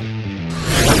Eva?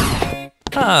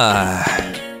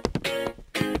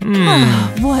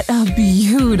 What a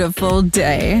beautiful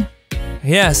day.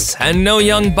 Yes, and no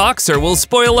young boxer will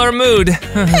spoil our mood.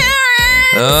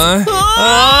 I'm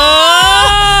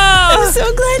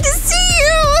so glad to see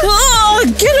you. Oh,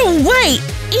 get away,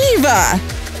 Eva.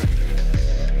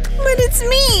 But it's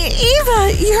me,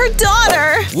 Eva, your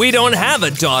daughter. We don't have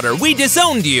a daughter. We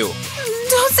disowned you.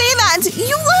 Don't say that.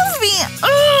 You love me.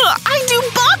 I do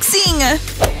boxing.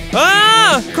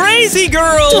 Ah! Crazy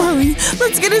girl! Darling,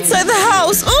 let's get inside the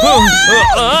house.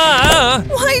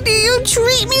 Why do you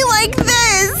treat me like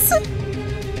this?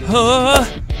 Call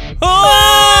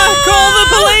the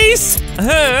police!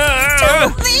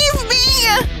 Don't leave me.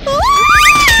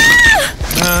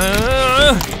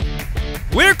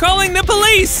 We're calling the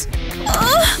police! I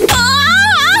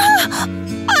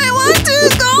want to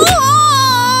go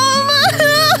home.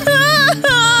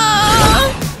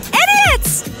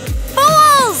 Idiots!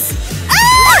 Fools!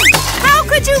 How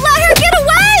could you let her get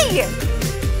away?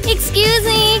 Excuse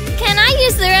me, can I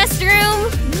use the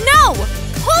restroom? No!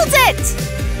 Hold it!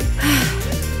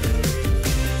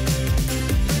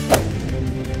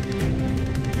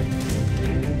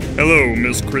 Hello,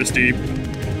 Miss Christie.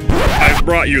 I've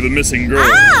brought you the missing girl.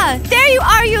 Ah! There you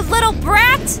are, you little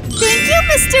brat! Thank you,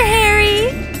 Mr.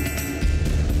 Harry!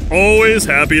 Always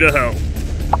happy to help.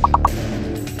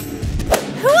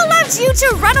 Who allowed you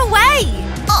to run away?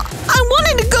 I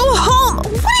wanted to go home.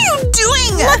 What are you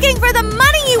doing? Looking for the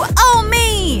money you owe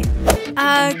me!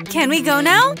 Can we go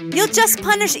now? You'll just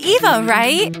punish Eva,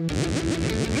 right?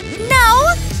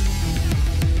 No!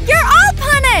 You're all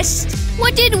punished!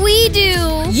 What did we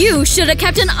do? You should have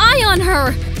kept an eye on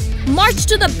her. March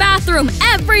to the bathroom,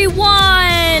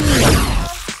 everyone!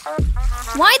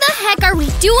 Why the heck are we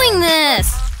doing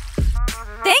this?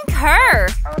 Thank her!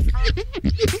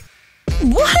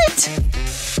 What?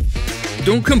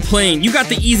 Don't complain. You got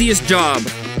the easiest job.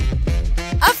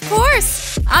 Of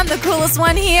course! I'm the coolest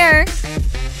one here!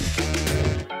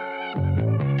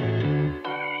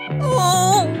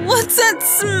 Oh, what's that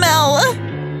smell?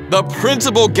 The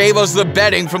principal gave us the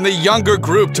bedding from the younger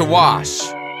group to wash.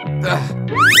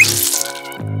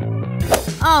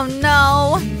 Oh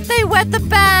no! They wet the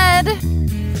bed!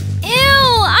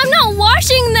 Ew, I'm not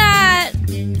washing that!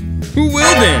 Who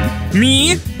will then?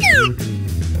 Me?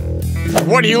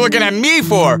 What are you looking at me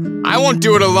for? I won't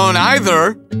do it alone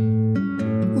either.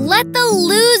 Let the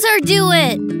loser do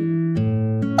it!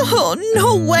 Oh,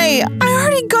 no way. I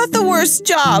already got the worst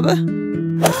job.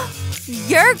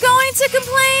 You're going to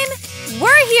complain?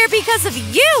 We're here because of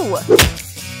you!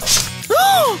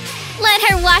 Let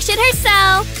her wash it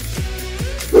herself.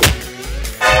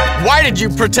 Why did you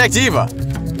protect Eva?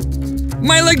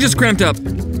 My leg just cramped up.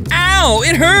 Ow!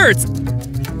 It hurts!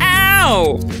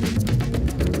 Ow!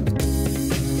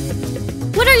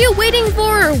 What are you waiting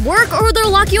for? Work or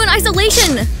they'll lock you in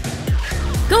isolation.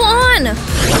 Go on.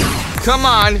 Come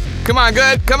on,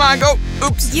 good. Come on, go.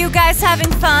 Oops. You guys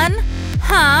having fun?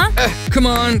 Huh? Come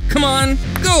on,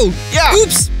 go! Yeah.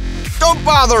 Oops! Don't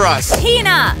bother us.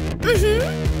 Tina!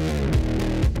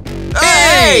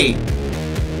 Hey!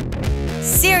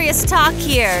 Serious talk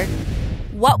here.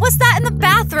 What was that in the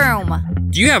bathroom?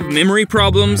 Do you have memory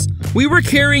problems? We were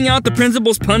carrying out the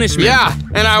principal's punishment. Yeah,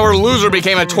 and our loser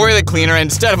became a toilet cleaner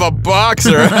instead of a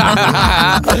boxer.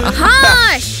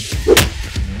 Hush!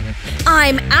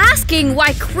 I'm asking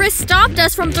why Chris stopped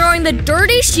us from throwing the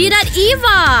dirty sheet at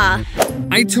Eva.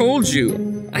 I told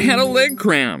you, I had a leg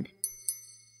cramp.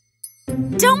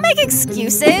 Don't make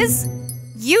excuses.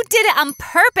 You did it on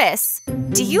purpose.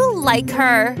 Do you like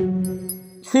her?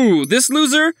 Who, this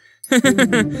loser?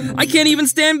 I can't even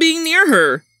stand being near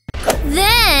her.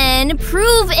 Then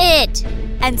prove it.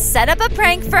 And set up a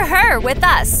prank for her with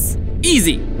us.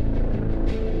 Easy.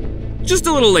 Just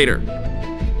a little later.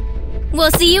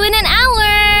 We'll see you in an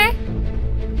hour.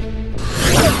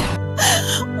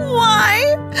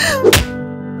 Why?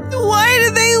 Why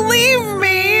did they leave me?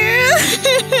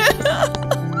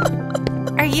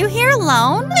 Are you here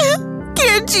alone?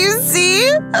 Can't you see?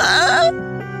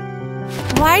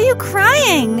 Why are you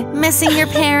crying, missing your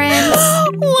parents?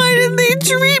 Why did they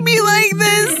treat me like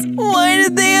this? Why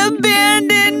did they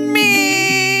abandon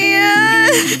me?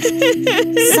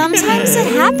 Sometimes it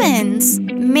happens.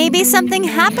 Maybe something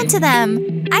happened to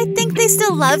them. I think they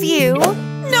still love you.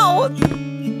 No.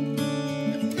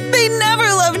 They never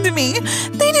loved me.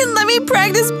 They didn't let me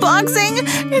practice boxing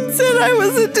and said I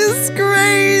was a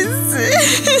disgrace.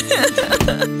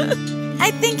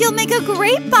 I think you'll make a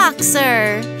great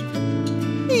boxer.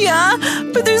 Yeah,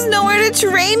 but there's nowhere to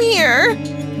train here.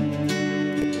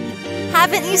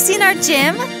 Haven't you seen our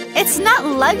gym? It's not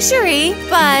luxury,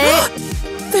 but…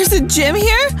 There's a gym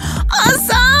here?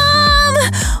 Awesome!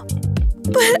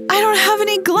 But I don't have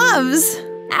any gloves.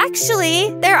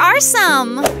 Actually, there are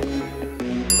some.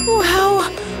 Wow,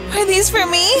 are these for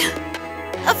me?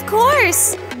 Of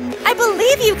course. I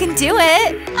believe you can do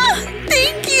it.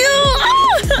 Thank you!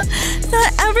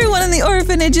 Not everyone in the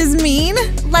orphanage is mean.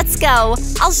 Let's go.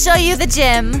 I'll show you the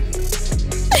gym.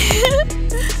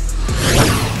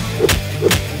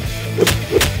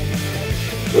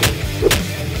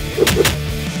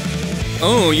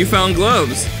 Oh, you found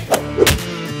gloves.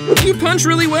 You punch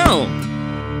really well.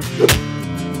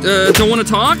 Don't want to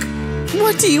talk?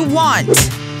 What do you want?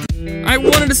 I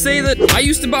wanted to say that I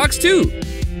used to box too.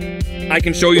 I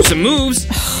can show you some moves.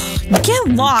 Get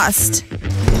lost.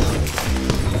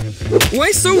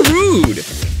 Why so rude?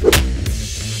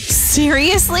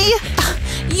 Seriously?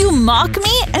 You mock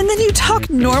me and then you talk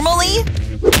normally?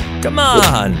 Come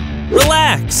on,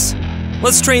 relax.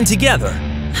 Let's train together.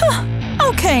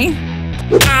 Okay.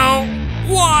 Ow!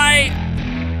 Why?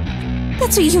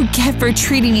 That's what you get for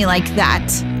treating me like that.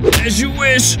 As you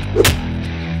wish.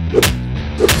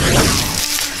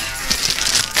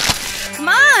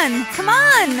 Come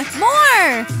on,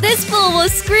 more. This fool will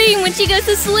scream when she goes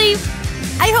to sleep.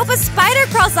 I hope a spider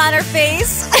crawls on her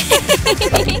face.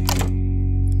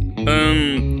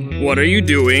 What are you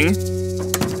doing?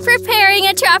 Preparing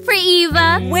a trap for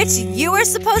Eva. Which you were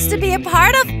supposed to be a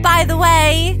part of, by the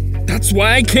way. That's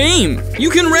why I came.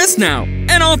 You can rest now,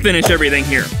 and I'll finish everything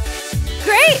here.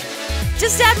 Great.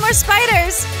 Just add more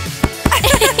spiders.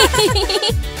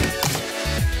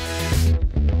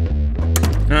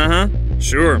 Uh-huh,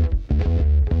 sure.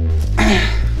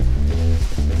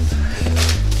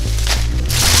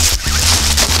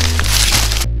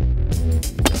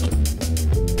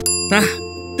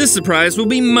 This surprise will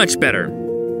be much better.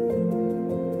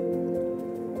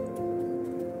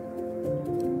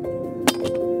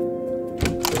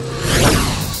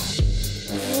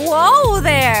 Whoa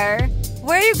there.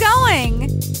 Where are you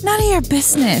going? None of your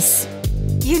business.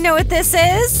 You know what this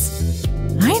is?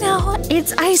 I know,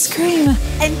 it's ice cream.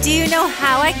 And do you know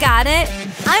how I got it?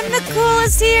 I'm the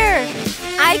coolest here.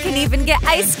 I can even get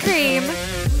ice cream.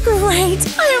 Great,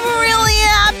 I'm really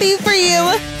happy for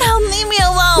you. Now leave me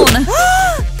alone.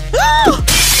 Whoa!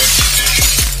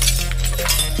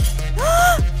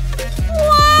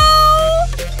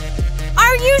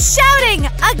 Are you shouting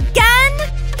again?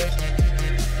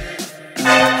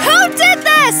 Who did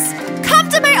this? Come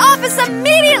to my office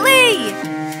immediately!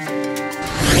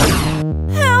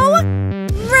 Who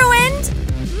ruined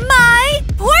my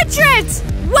portrait?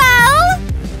 Well,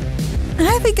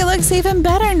 I think it looks even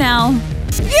better now.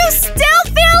 You still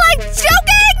feel like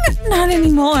joking? Not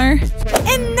anymore.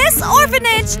 In this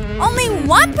orphanage, only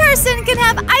one person can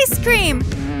have ice cream.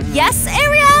 Yes,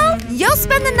 Ariel? You'll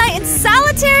spend the night in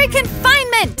solitary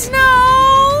confinement.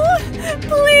 No!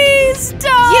 Please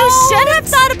don't! You should have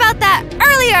thought about that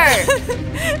earlier!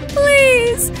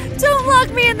 Please, don't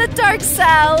lock me in the dark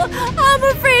cell. I'm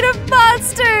afraid of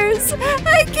monsters.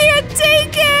 I can't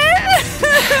take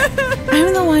it!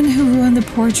 I'm the one who ruined the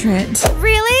portrait.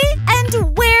 Really?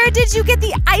 And where did you get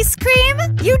the ice cream?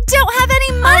 You don't have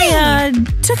any money! I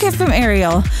took it from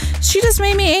Ariel. She just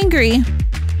made me angry.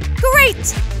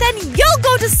 Great! Then you'll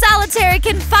go to solitary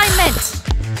confinement!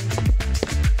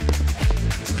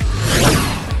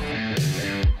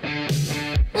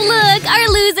 Look, our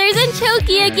loser's in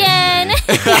Choky again.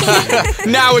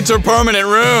 Now it's her permanent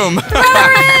room.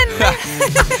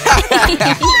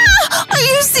 Are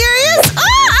you serious?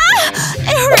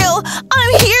 Ariel,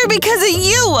 I'm here because of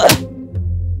you.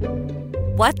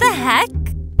 What the heck?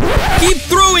 Keep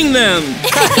throwing them!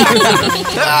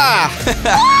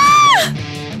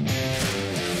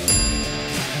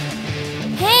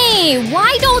 Hey,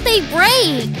 why don't they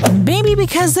break? Maybe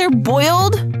because they're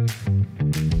boiled?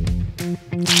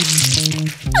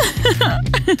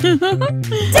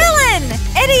 Dylan!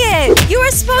 Idiot! You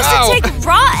were supposed to take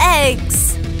raw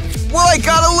eggs! Well, I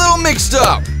got a little mixed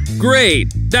up.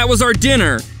 Great, that was our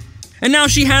dinner. And now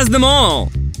she has them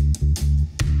all.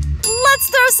 Let's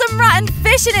throw some rotten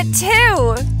fish in it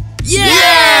too!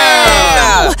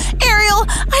 Yeah! Ariel,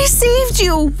 I saved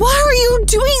you. Why are you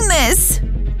doing this?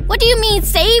 What do you mean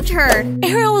saved her?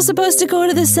 Ariel was supposed to go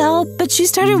to the cell, but she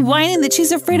started whining that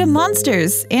she's afraid of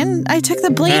monsters, and I took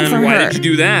the blame for And her. why did you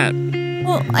do that?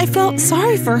 Well, I felt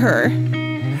sorry for her.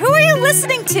 Who are you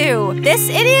listening to? This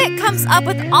idiot comes up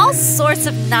with all sorts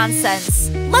of nonsense.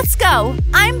 Let's go.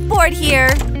 I'm bored here.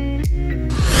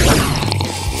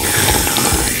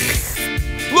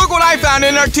 Look what I found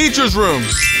in our teacher's room.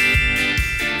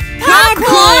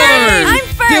 Popcorn! I'm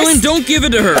first! Dylan, don't give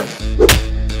it to her.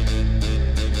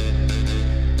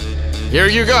 Here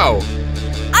you go.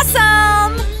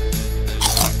 Awesome!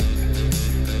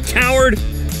 Coward!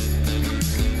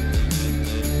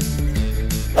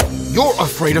 You're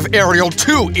afraid of Ariel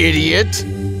too, idiot.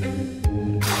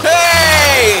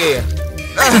 Hey!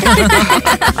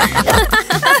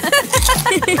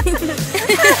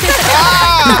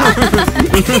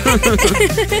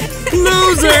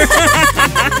 Loser!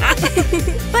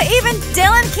 But even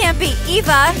Dylan can't beat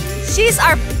Eva. She's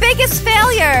our biggest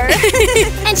failure.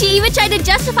 And she even tried to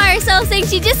justify herself saying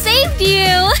she just saved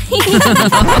you.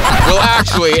 Well,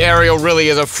 actually, Ariel really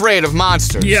is afraid of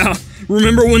monsters. Yeah,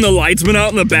 remember when the lights went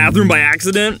out in the bathroom by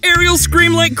accident? Ariel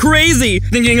screamed like crazy,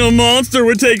 thinking a monster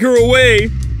would take her away.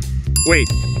 Wait,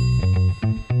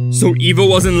 so Eva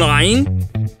wasn't lying?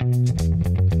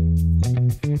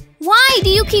 Why do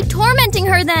you keep tormenting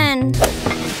her then?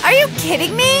 Are you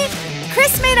kidding me?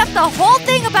 Chris made up the whole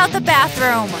thing about the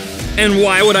bathroom. And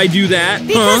why would I do that,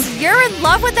 Because you're in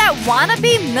love with that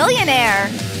wannabe millionaire.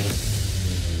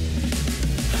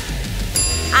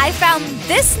 I found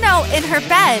this note in her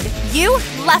bed. You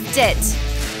left it.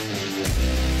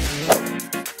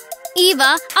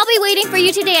 Eva, I'll be waiting for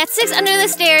you today at 6 under the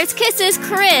stairs. Kisses,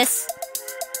 Chris.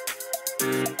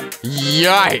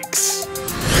 Yikes.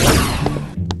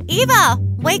 Eva,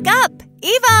 wake up.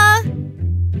 Eva!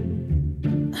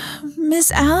 Miss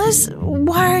Alice,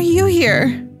 why are you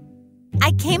here?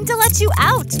 I came to let you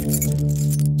out.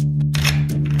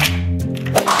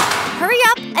 Hurry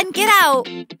up and get out.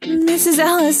 Mrs.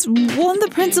 Alice, won't the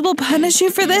principal punish you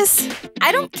for this?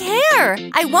 I don't care.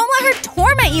 I won't let her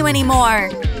torment you anymore.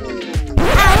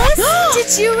 Alice,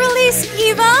 did you release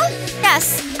Eva?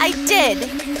 Yes, I did.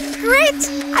 Great.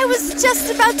 I was just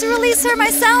about to release her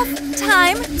myself.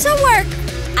 Time to work.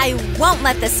 I won't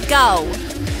let this go.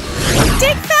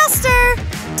 Dig faster!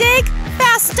 Dig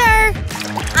faster!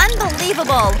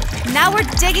 Unbelievable! Now we're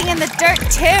digging in the dirt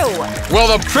too! Well,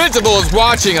 the principal is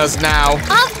watching us now.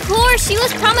 Of course, she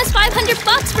was promised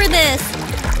 $500 for this.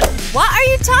 What are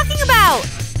you talking about?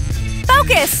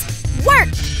 Focus! Work!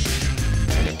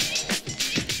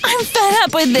 I'm fed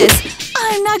up with this.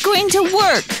 I'm not going to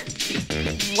work.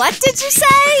 What did you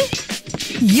say?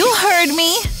 You heard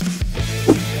me.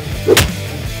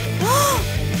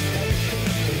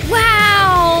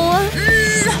 Wow!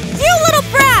 You little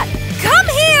brat! Come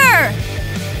here!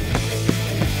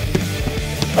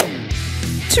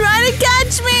 Try to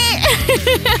catch me.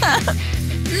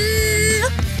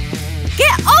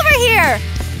 Get over here!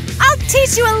 I'll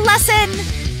teach you a lesson!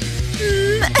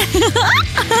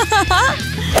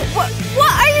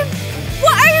 What are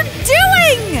you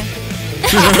doing?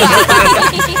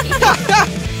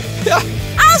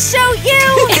 I'll show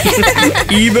you!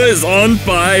 Eva is on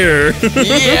fire.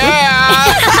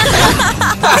 Yeah!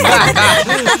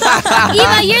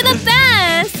 Eva, you're the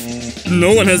best!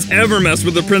 No one has ever messed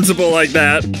with the principal like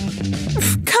that.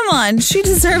 Come on, she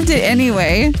deserved it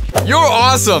anyway. You're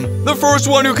awesome! The first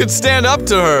one who could stand up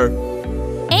to her.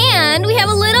 And we have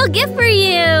a little gift for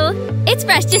you. It's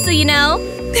fresh, just so you know.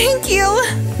 Thank you.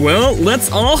 Well,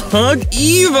 let's all hug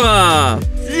Eva!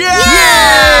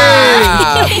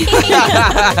 Yeah!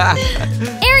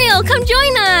 Ariel, come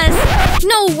join us!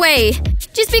 No way!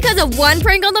 Just because of one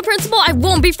prank on the principal, I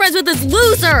won't be friends with this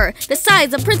loser!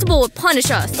 Besides, the principal would punish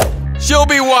us. She'll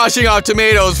be washing out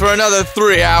tomatoes for another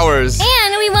 3 hours.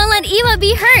 And we won't let Eva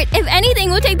be hurt. If anything,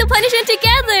 we'll take the punishment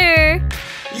together.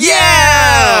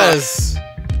 Yes!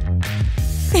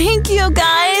 Thank you,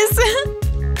 guys.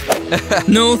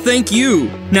 No, thank you.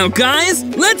 Now, guys,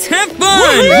 let's have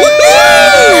fun!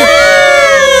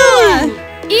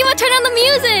 Eva, turn on the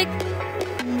music.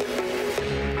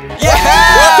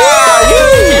 Yeah!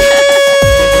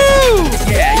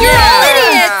 You're all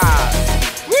idiots.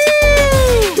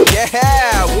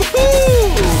 Yeah!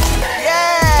 Woohoo!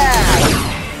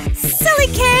 Yeah! Silly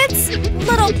kids!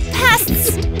 Little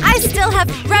pests! I still have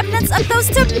remnants of those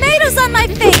tomatoes on my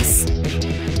face!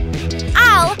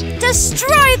 I'll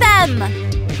destroy them!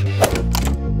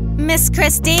 Miss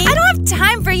Christie? I don't have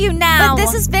time for you now! But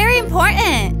this is very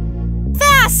important!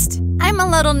 Fast! I'm a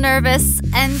little nervous,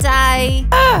 and faster!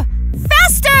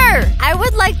 I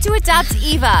would like to adopt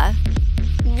Eva.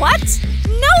 What?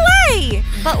 No way!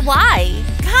 But why?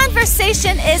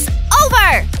 Conversation is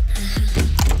over!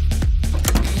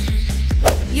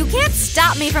 You can't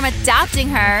stop me from adopting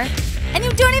her. And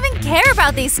you don't even care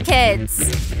about these kids.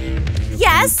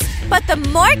 Yes, but the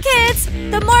more kids,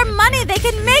 the more money they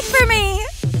can make for me.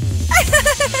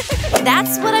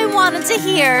 That's what I wanted to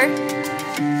hear.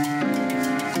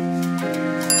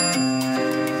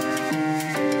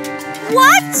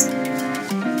 What?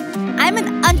 I'm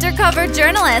an undercover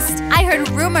journalist. I heard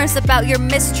rumors about your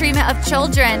mistreatment of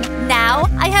children. Now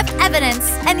I have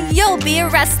evidence, and you'll be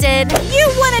arrested. You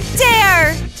wouldn't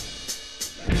dare!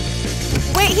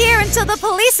 Wait here until the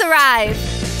police arrive.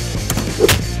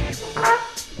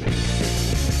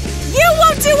 You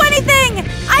won't do anything!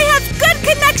 I have good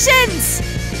connections!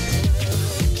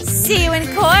 See you in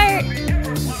court.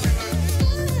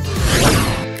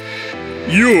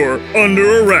 You're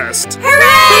under arrest.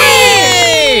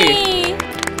 Hooray!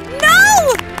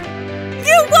 No!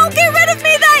 You won't get rid of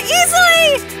me that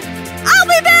easily! I'll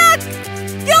be back!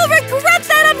 You'll regret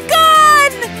that I'm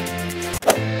gone!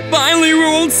 Finally, we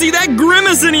won't see that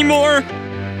grimace anymore!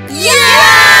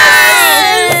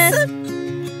 Yes!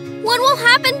 What will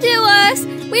happen to us?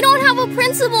 We don't have a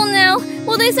principal now.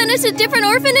 Will they send us to different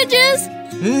orphanages?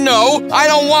 No, I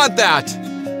don't want that!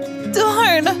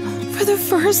 Darn. For the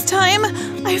first time,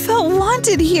 I felt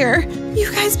wanted here. You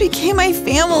guys became my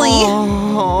family.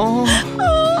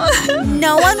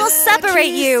 No one will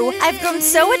separate you. I've grown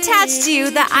so attached to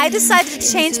you that I decided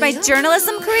to change my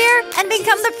journalism career and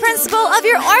become the principal of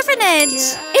your orphanage.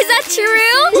 Is that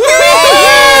true?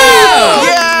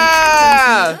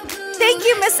 Yeah! Thank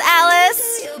you, Miss Alice.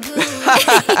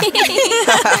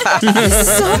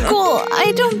 So cool.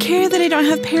 I don't care that I don't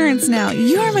have parents now.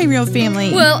 You're my real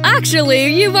family. Well, actually,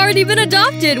 you've already been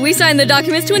adopted. We signed the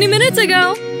documents 20 minutes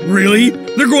ago. Really?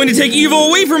 They're going to take Eva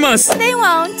away from us! They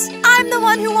won't. I'm the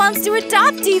one who wants to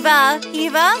adopt Eva.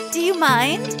 Eva, do you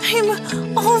mind? I'm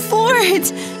all for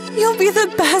it. You'll be the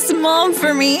best mom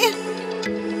for me.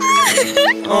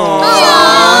 Aww.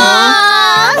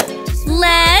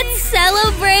 Let's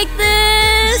celebrate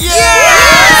this!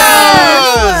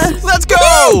 Yes! Let's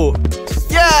go!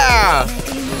 Yeah!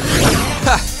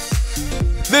 Ha.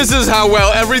 This is how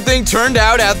well everything turned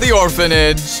out at the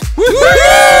orphanage.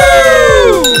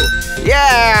 Woohoo!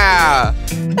 Yeah!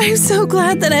 I'm so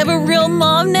glad that I have a real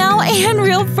mom now and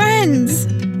real friends.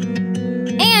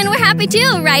 And we're happy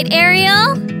too, right,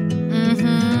 Ariel?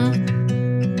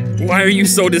 Why are you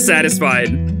so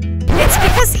dissatisfied? It's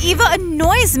because Eva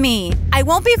annoys me. I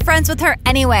won't be friends with her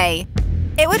anyway.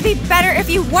 It would be better if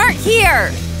you weren't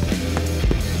here.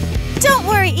 Don't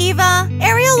worry, Eva.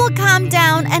 Ariel will calm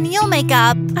down and you'll make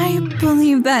up. I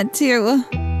believe that too.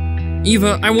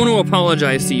 Eva, I want to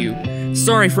apologize to you.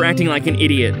 Sorry for acting like an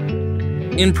idiot.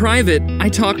 In private, I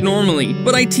talk normally,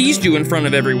 but I teased you in front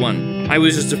of everyone. I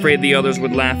was just afraid the others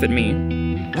would laugh at me.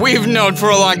 We've known for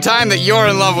a long time that you're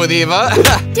in love with Eva.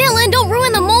 Dylan, don't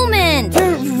ruin the moment!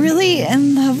 You're really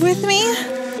in love with me?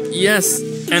 Yes,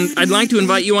 and I'd like to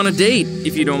invite you on a date,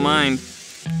 if you don't mind.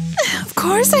 Of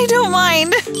course I don't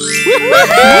mind.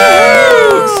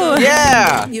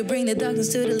 Yeah!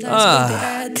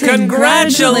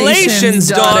 Congratulations,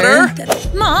 daughter!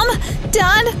 Mom,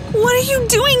 Dad, what are you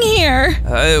doing here?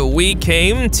 We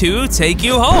came to take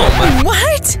you home.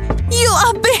 What? You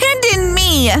abandoned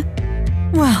me!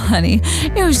 Well, honey,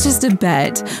 it was just a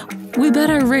bet. We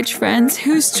bet our rich friends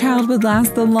whose child would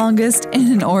last the longest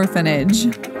in an orphanage.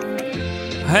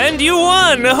 And you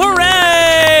won!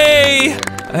 Hooray!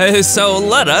 So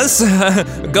let us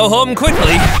go home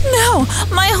quickly. No,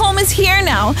 my home is here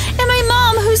now, and my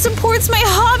mom who supports my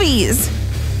hobbies.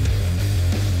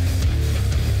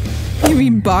 You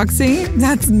mean boxing?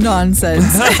 That's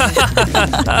nonsense.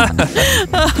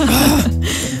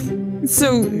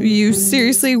 So, you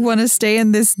seriously want to stay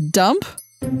in this dump?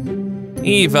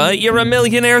 Eva, you're a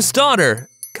millionaire's daughter.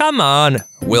 Come on,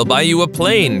 we'll buy you a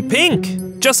plane,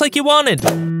 pink, just like you wanted.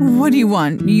 What do you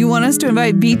want? You want us to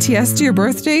invite BTS to your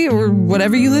birthday or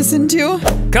whatever you listen to?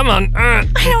 Come on. I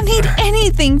don't need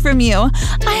anything from you.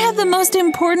 I have the most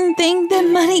important thing that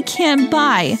money can't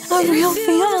buy. A real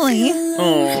family.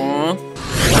 Aww.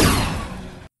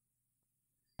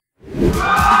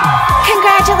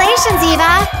 Congratulations,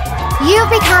 Eva! You've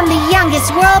become the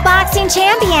youngest world boxing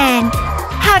champion.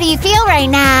 How do you feel right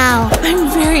now? I'm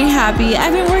very happy.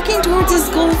 I've been working towards this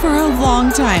goal for a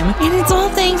long time, and it's all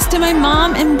thanks to my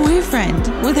mom and boyfriend.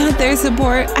 Without their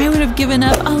support, I would have given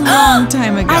up a long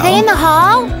time ago. Are they in the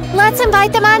hall? Let's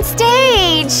invite them on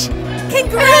stage.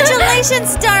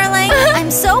 Congratulations, darling!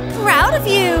 I'm so proud of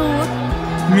you!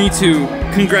 Me too.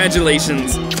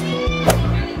 Congratulations.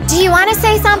 Do you want to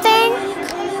say something?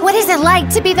 What is it like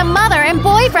to be the mother and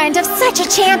boyfriend of such a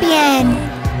champion?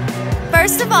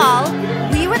 First of all,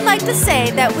 we would like to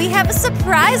say that we have a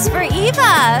surprise for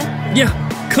Eva! Yeah,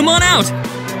 come on out!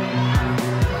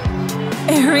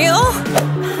 Ariel?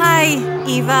 Hi,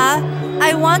 Eva.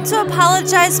 I want to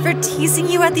apologize for teasing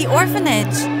you at the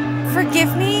orphanage.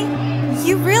 Forgive me?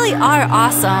 You really are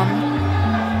awesome.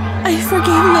 I forgave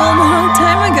you a long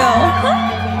time ago.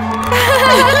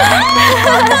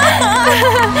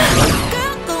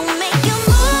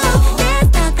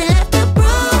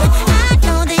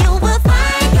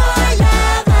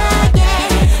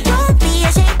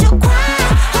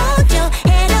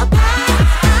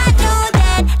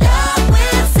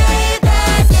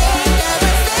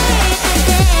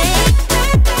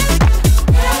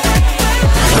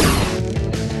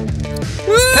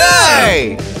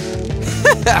 Hey!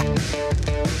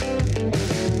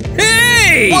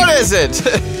 Hey! What is it?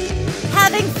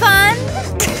 Having fun?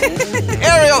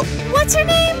 Ariel! What's your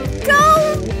name?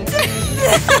 Go!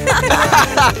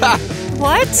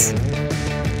 What?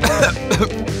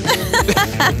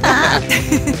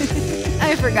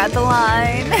 I forgot the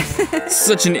line.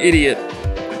 Such an idiot.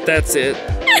 That's it.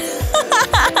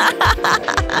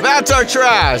 That's our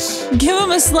trash! Give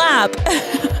him a slap.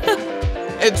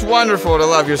 It's wonderful to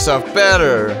love yourself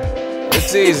better.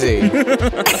 It's easy.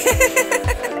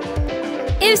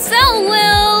 If so,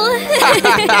 Will.